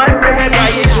down the one we ride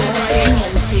at.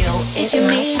 If you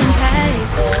meet in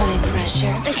Paris,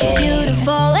 she's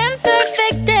beautiful and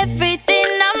perfect, everything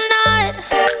I'm not.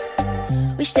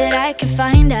 Wish that I could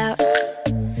find out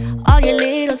all your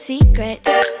little secrets.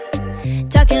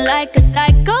 Talking like a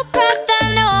psychopath, I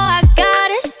know I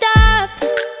gotta stop.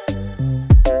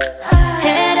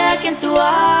 Head against the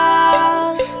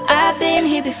wall, I've been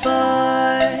here before.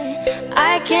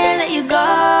 I can't let you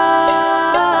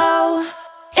go.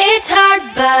 It's hard,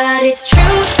 but it's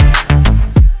true.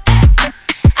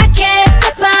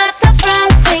 Myself from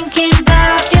thinking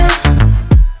about you.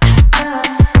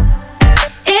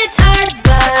 It's hard,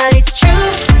 but it's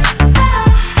true.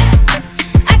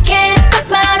 I can't stop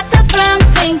myself from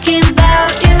thinking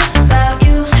about you,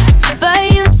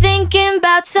 but you thinking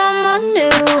about someone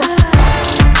new.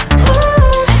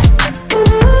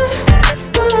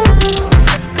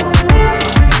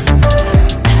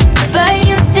 But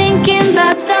you thinking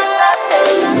about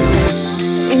someone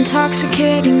new.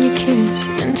 Intoxicating your kiss,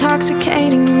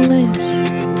 intoxicating your lips.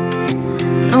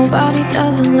 Nobody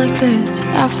does it like this.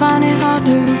 I find it hard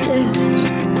to resist.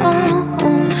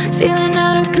 Feeling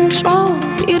out of control,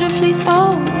 beautifully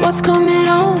so. What's coming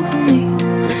over me?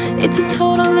 It's a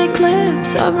total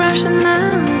eclipse of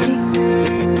rationality.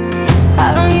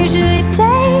 I don't usually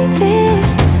say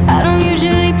this, I don't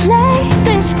usually play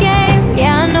this game.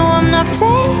 Yeah, I know I'm not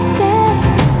faded,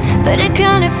 but it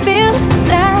kinda feels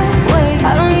that way.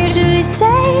 I don't usually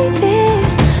say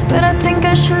this, but I think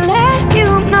I should let you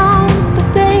know that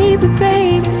baby,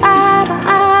 baby,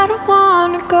 I don't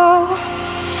wanna go.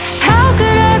 How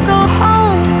could I go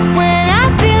home when I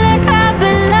feel like I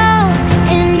belong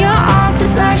in your arms?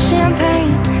 It's like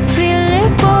champagne, feel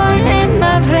it pouring in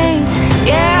my veins.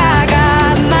 Yeah, I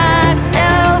got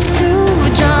myself too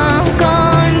drunk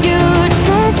on you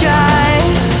to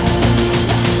drive,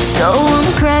 so I'm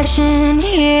crashing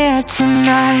here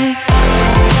tonight.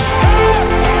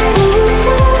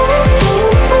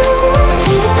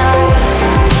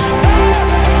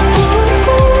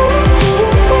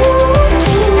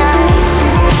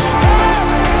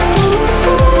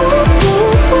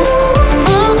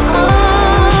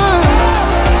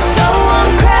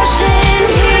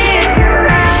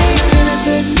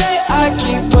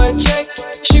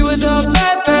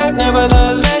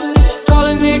 Nevertheless,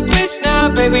 calling it quits now,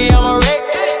 baby, I'm a wreck.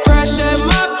 Crash at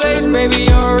my place, baby,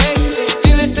 you're a wreck.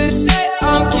 Needless to say,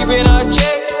 I'm keeping a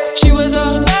check. She was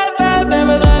a bad, bad,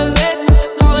 nevertheless.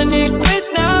 Calling it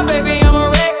quits now, baby, I'm a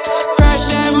wreck.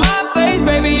 Crash at my place,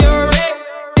 baby, you're a wreck.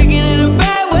 Thinking in a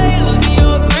bad way, losing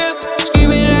your grip.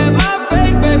 Screaming at my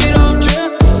face, baby, don't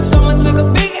trip. Someone took a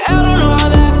big L, don't know how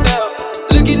that felt.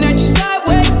 Looking at you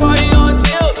sideways, party on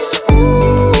tilt.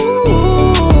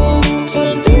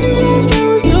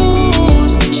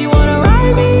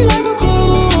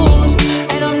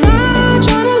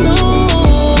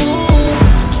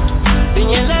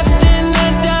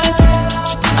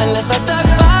 I stuck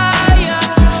by ya,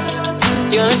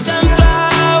 you're a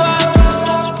sunflower.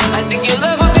 I think your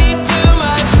love would be too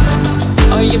much,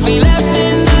 or you'd be left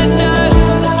in the dust.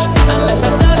 Unless I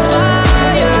stuck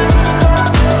by ya,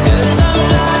 you're a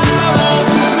sunflower.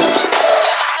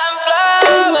 You're a sunflower.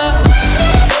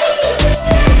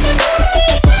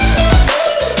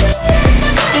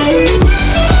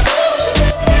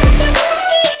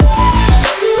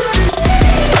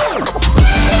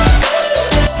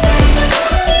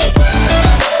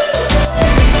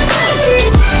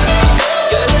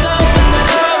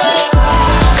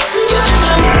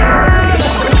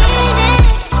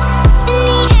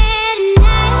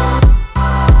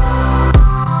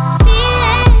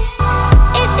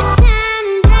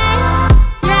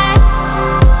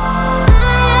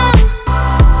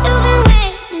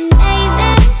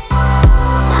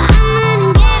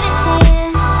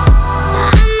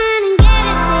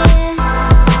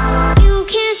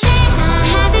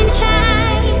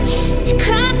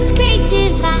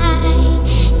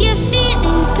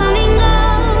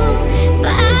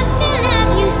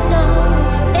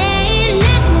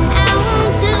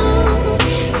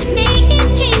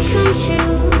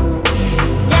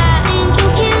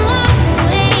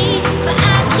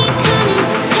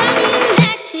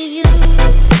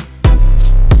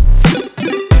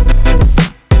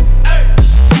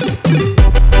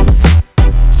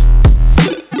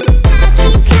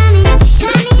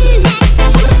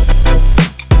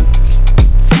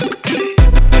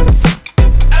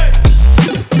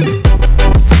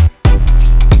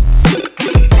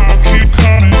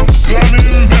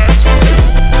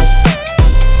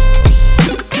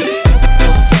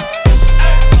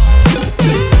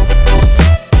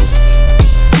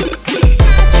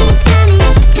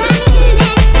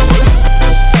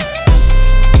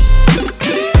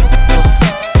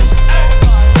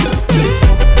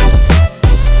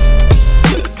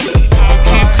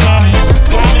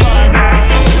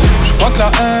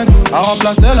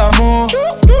 remplacer l'amour.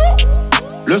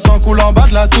 Le sang coule en bas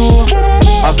de la tour.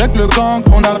 Avec le gang,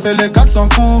 on a fait les 400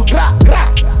 coups.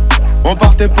 On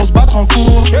partait pour se battre en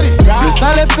cours. Le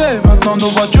sale est fait, maintenant nos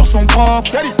voitures sont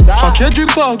propres. Chantier du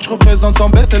coq, je représente sans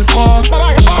baisser le froc.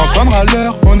 Quand sonnera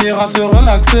l'heure, on ira se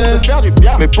relaxer.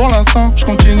 Mais pour l'instant, je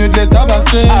continue de les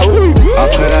tabasser.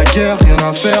 Après la guerre, rien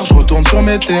à faire, je retourne sur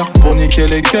mes terres. Pour niquer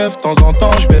les keufs, de temps en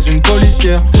temps, je baise une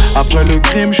policière. Après le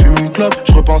crime, je fume une clope,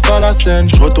 je repense à la scène.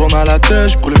 Je retourne à la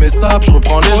tête, je brûle mes sables, je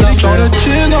reprends les affaires. Dans le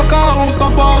chin, au carreau, cet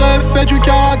enfoiré fait du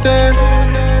karaté.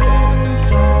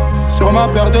 Sur ma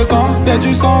paire de gants, y'a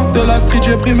du sang, de la street,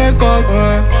 j'ai pris mes codes,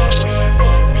 ouais.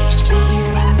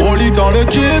 Au lit dans le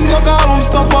jean, au cas où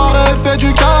cet enfoiré fait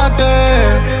du karaté.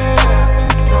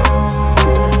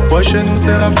 Ouais, chez nous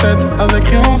c'est la fête, avec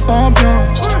rien on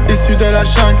s'ambiance. Issu de la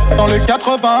jungle, dans le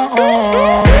 91.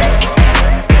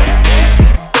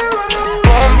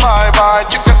 Boom bye bye,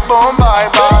 chicken boom bye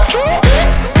bye.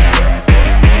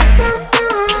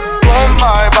 Boom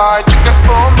bye bye, chicken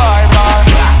boom bye bye.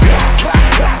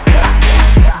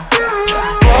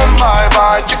 Bye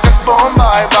bye, chicken boom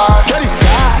bye bye.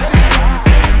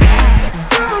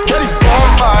 Boom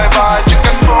bye bye,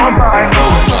 chicken boom bye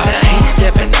bye.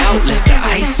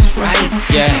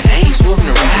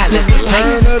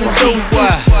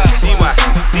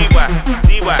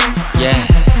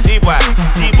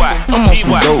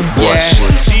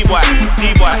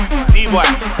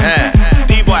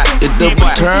 the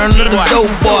return of the dope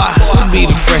boy. We be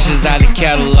the freshest out the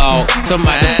catalog. Talking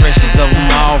about the freshest of them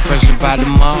all, fresh about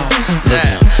them all.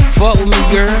 Look, fuck with me,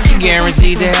 girl, you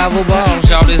guaranteed to have a ball.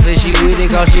 Shawty say she with it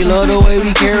cause she love the way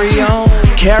we carry on.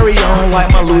 Carry on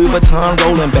like my Louis Vuitton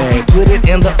rolling bag. Put it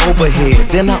in the overhead,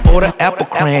 then I order apple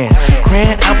cran.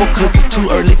 Cran apple cause it's too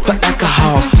early for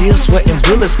alcohol. Still sweating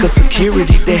bullets cause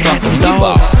security, they have them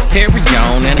dogs. Perry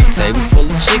on and a table full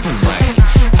of chicken wing.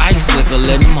 Ice liquor,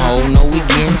 let them hold, no we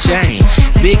getting chain.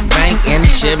 Big bank and the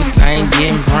Chevy thing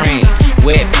getting brain.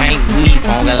 Wet paint, weed,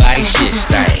 funky like shit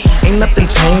stains. Ain't nothing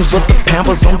changed but the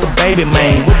Pampers on the baby,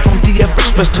 man. Whip from DF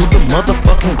Express to the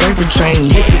motherfucking gravy train.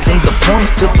 Niggas and the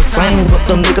points still the same, but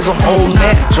them niggas on old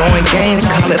net join games,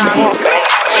 call it all back.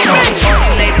 All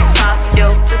you ladies pop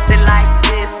your pussy like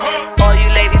this. All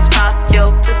you ladies pop your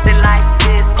pussy like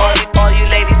this. All you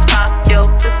ladies pop your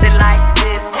pussy like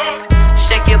this.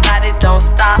 Shake your body, don't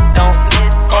stop, don't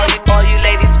miss. All you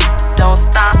ladies, don't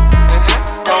stop,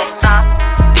 don't stop,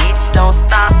 bitch, don't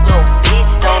stop, little bitch,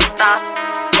 don't stop,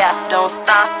 yeah, don't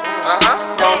stop,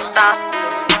 don't stop.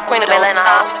 Queen of Atlanta,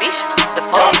 bitch, the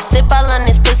fuck. Don't sip all on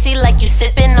this pussy like you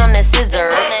sipping on a scissor.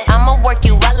 I'ma work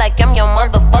you out like I'm your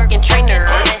motherfucking trainer.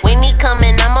 When he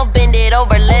coming, I'ma bend it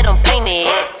over, let him paint it.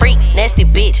 Freak, nasty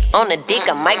bitch, on the dick,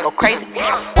 I might go crazy.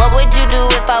 What would you do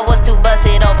if I was to bust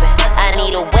it open? I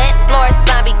need a wet floor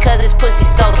sign because this pussy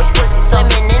soaking.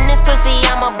 Swimming in this pussy,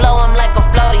 I'ma blow him like a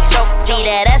floaty. See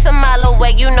that ass a mile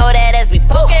away, you know that ass be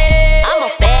poking. I'm a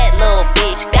bad little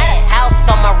bitch, got a house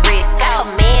on my wrist. Got a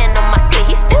man on my clit,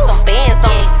 he spit some bands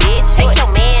on me, bitch. Take your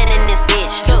man in this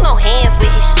bitch, use no hands with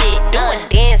his shit. Do a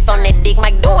dance on that dick,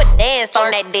 Mike, do a dance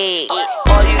on that dick.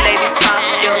 All you ladies pop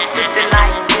your pussy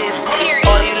like this.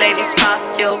 All you ladies pop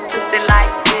your pussy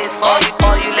like this. All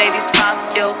you ladies pop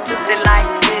your pussy like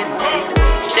this.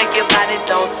 Shake your body,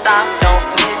 don't stop, don't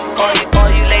miss. All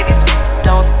you ladies,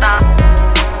 don't stop,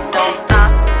 don't stop,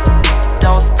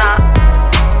 don't stop,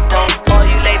 don't. All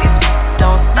you ladies,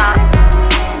 don't stop,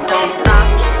 don't stop,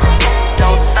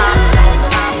 don't stop, don't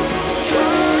stop.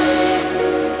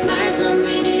 Birds on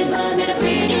bridges, but better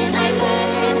bridges like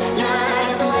bird,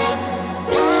 like the way.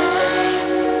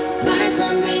 Birds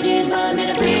on bridges, but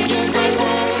better bridges like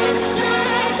bird,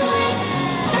 like the way,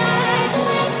 like the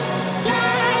way, like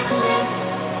the way,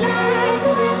 like the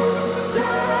way.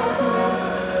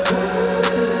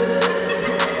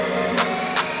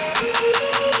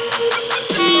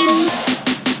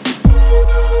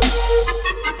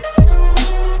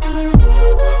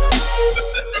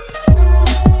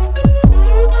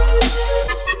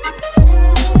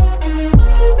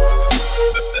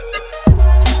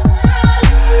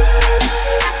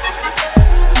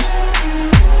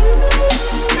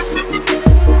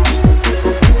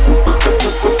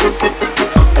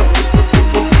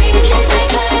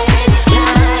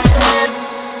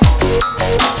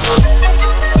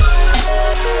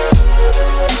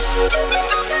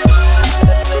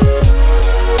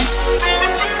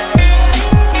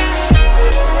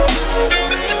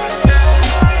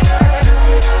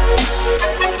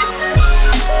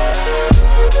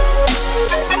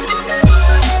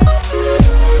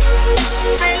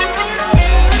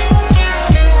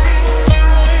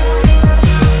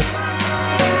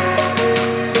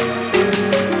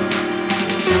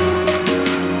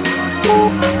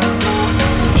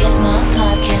 It's my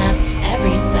podcast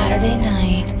every Saturday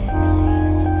night.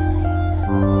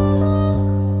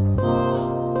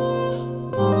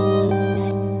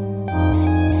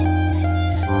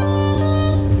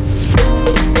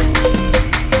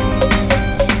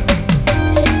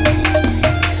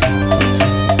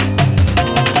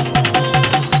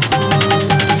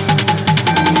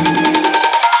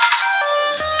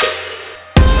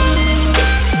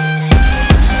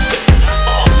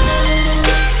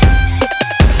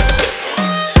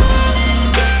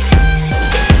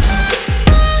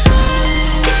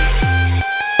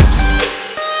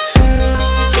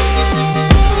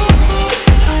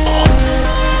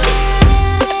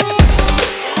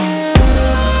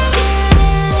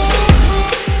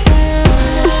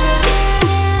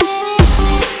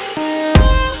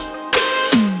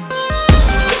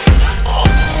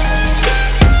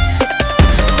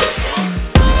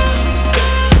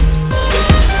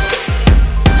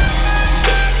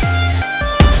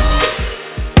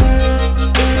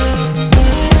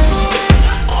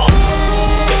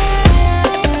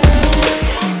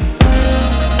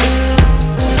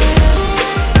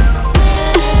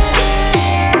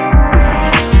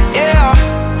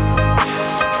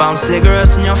 Found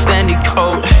cigarettes in your Fendi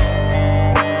coat,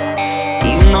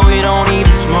 even though you don't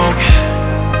even smoke.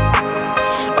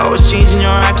 Always changing your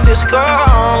access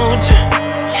codes.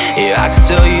 Yeah, I can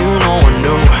tell you no one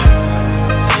knew.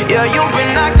 Yeah, you've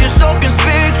been acting so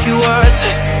conspicuous.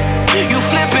 You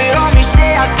flip it on me,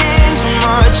 say I did too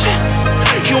much.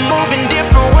 You moving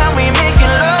different when we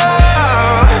making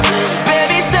love.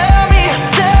 Baby, tell me,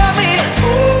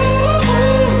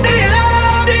 ooh, they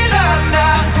love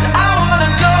now. I wanna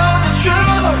know the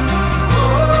truth.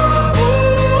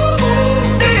 Ooh,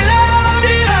 they love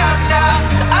now.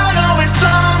 I know it's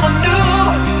someone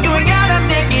new. You ain't gotta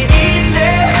make it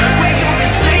easy. Where you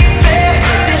been sleeping?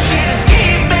 This shit is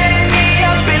keeping me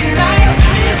up at night.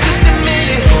 Just admit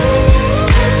it.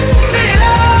 They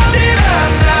love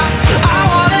now. I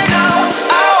wanna know.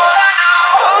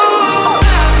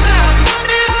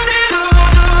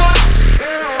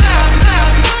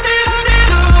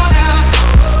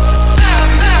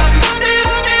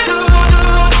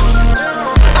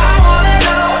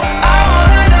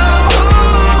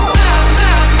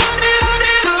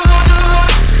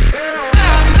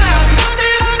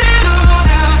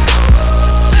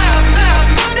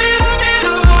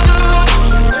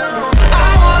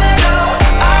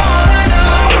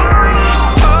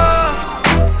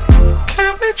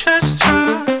 Can we just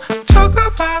talk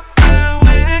about where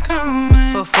we're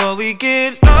going before we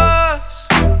get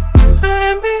lost?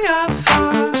 Let me our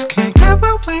thoughts. Can't get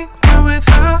what we want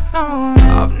without knowing.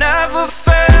 I've never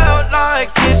felt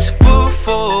like this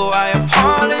before. I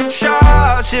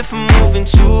apologize if I'm moving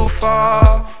too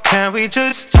far. Can we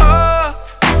just talk?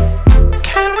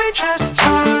 Can we just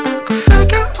talk?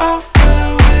 Figure out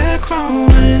where we're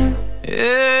growing.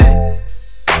 Yeah.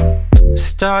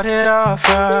 Started off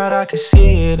right, I can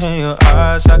see it in your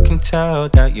eyes. I can tell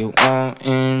that you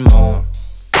wanting more.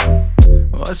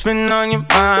 What's been on your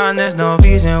mind? There's no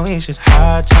reason we should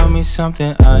hide. Tell me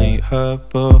something I ain't heard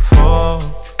before.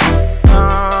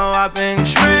 Oh, I've been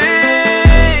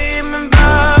dreaming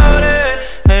about it,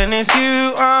 and it's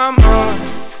you I'm on.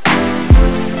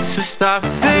 So stop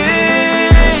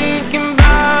thinking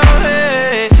about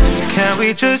it. Can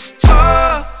we just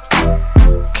talk?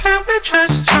 Can we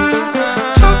just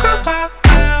talk about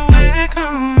where we're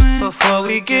going before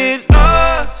we get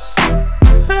lost?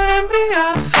 Let me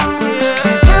our thoughts.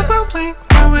 Can't get what we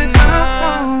want without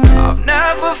knowing. I've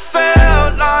never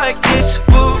felt like this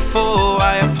before.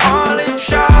 I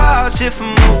apologize if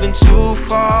I'm moving too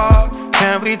far.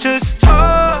 Can we just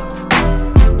talk?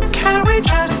 Can we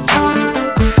just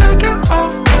talk? Figure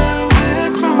out where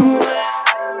we're growing.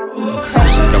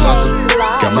 Got muscle,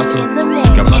 got muscle,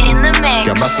 got muscle,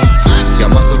 got muscle,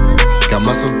 got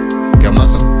muscle, got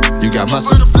muscle. You got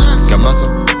muscle, got muscle,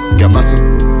 got muscle,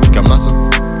 got muscle,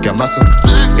 got muscle,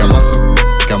 got muscle,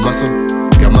 got muscle,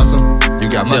 got muscle. You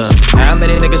got muscle. How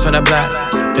many niggas from the block?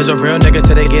 There's a real nigga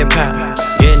till they get popped.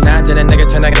 Get knocked and a nigga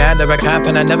turn a guy to a cop,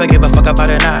 and I never give a fuck about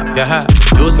it now. Yeah, hot.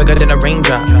 Juice bigger than a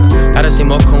raindrop. I done seen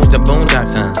more coons than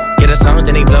boondocks, huh? Get a song,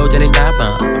 then he blow, then he stop,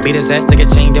 beat his ass, take a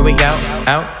chain, then we out.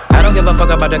 I don't give a fuck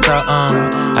about the car,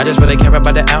 I just really care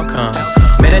about the outcome.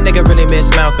 Man, a nigga really miss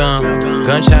Malcolm.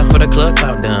 Gunshots for the club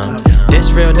clout dumb.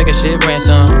 This real nigga shit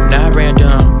ransom, not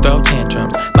random, throw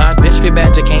tantrums. My bitch be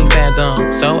bad, you can't fathom,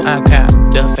 so I cop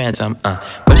the phantom,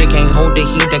 But you can't hold the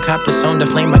heat, and cop the song, the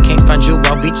flame. I can't find you,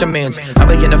 I'll beat your mans. I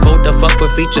be in the fold to fuck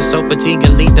with features, so fatigue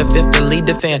and lead the fifth to lead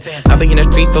the fan. I be in the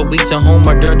street for weeks and home,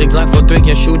 my dirty Glock for 3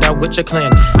 and shoot out with your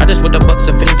clan. I just with the bucks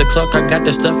and finish the clock, I got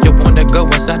the stuff you wanna go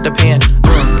inside the pan.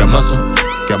 Got muscle,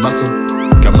 got muscle,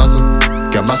 got muscle,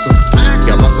 got muscle,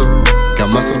 got muscle,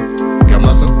 got muscle, got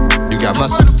muscle. You got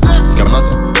muscle, got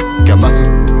muscle, got muscle,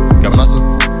 got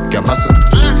muscle, got muscle,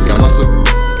 got muscle,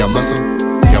 got muscle,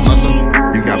 got muscle.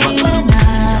 You got muscle.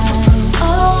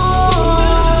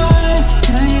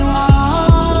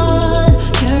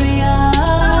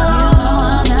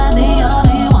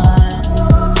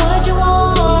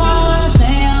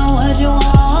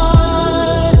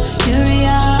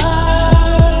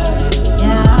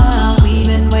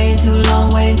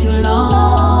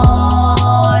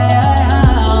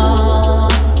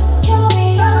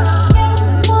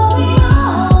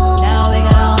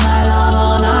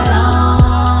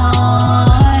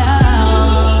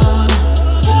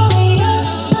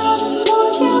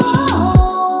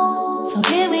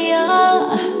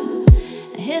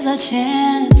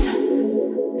 Chance,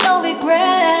 no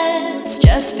regrets,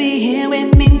 just be here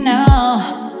with me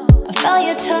now. I felt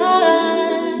your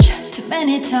touch too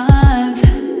many times,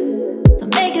 so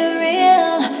make it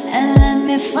real and let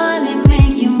me finally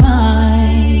make you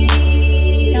mine.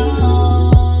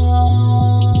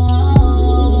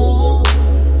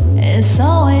 It's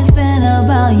always been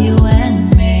about you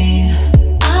and me.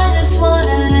 I just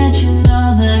wanna let you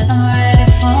know that I'm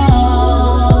ready for.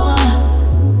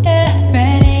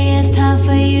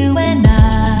 You and I,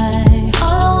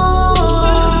 all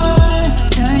I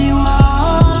want, turn you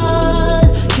on,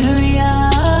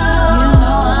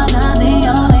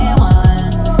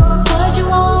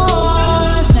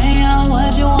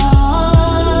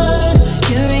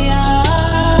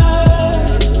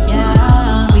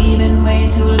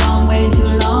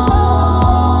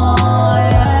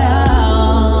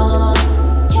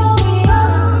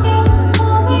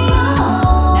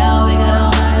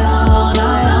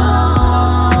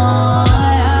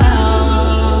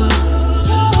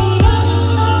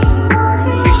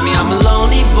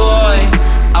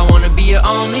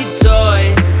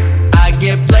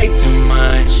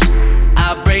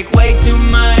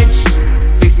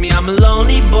 a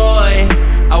lonely boy.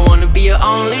 I wanna be your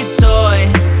only toy.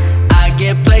 I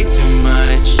get played too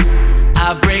much,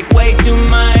 I break way too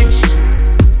much.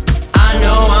 I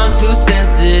know I'm too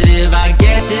sensitive, I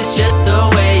guess it's just the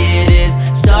way it is.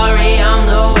 Sorry, I'm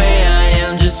the way I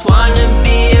am, just wanna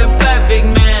be a perfect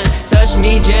man. Touch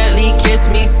me gently, kiss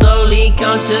me slowly,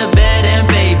 come to bed and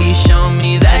baby, show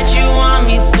me that you want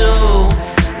me to,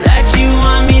 that you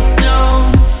want me to.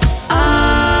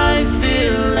 I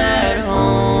feel at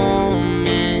home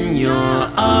in your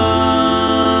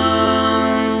arms.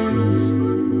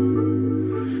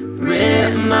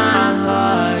 Rip my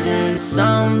heart is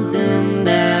something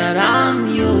that I'm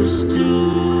used to.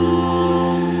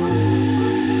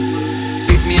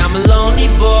 Fix me, I'm a lonely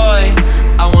boy.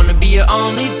 I wanna be your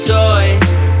only toy.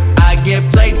 I get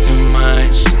played too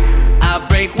much, I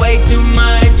break way too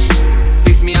much.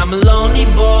 Fix me, I'm a lonely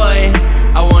boy.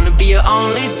 I wanna be your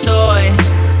only toy.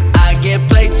 I get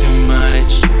played too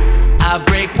much, I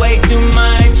break way too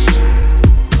much.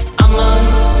 I'm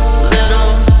a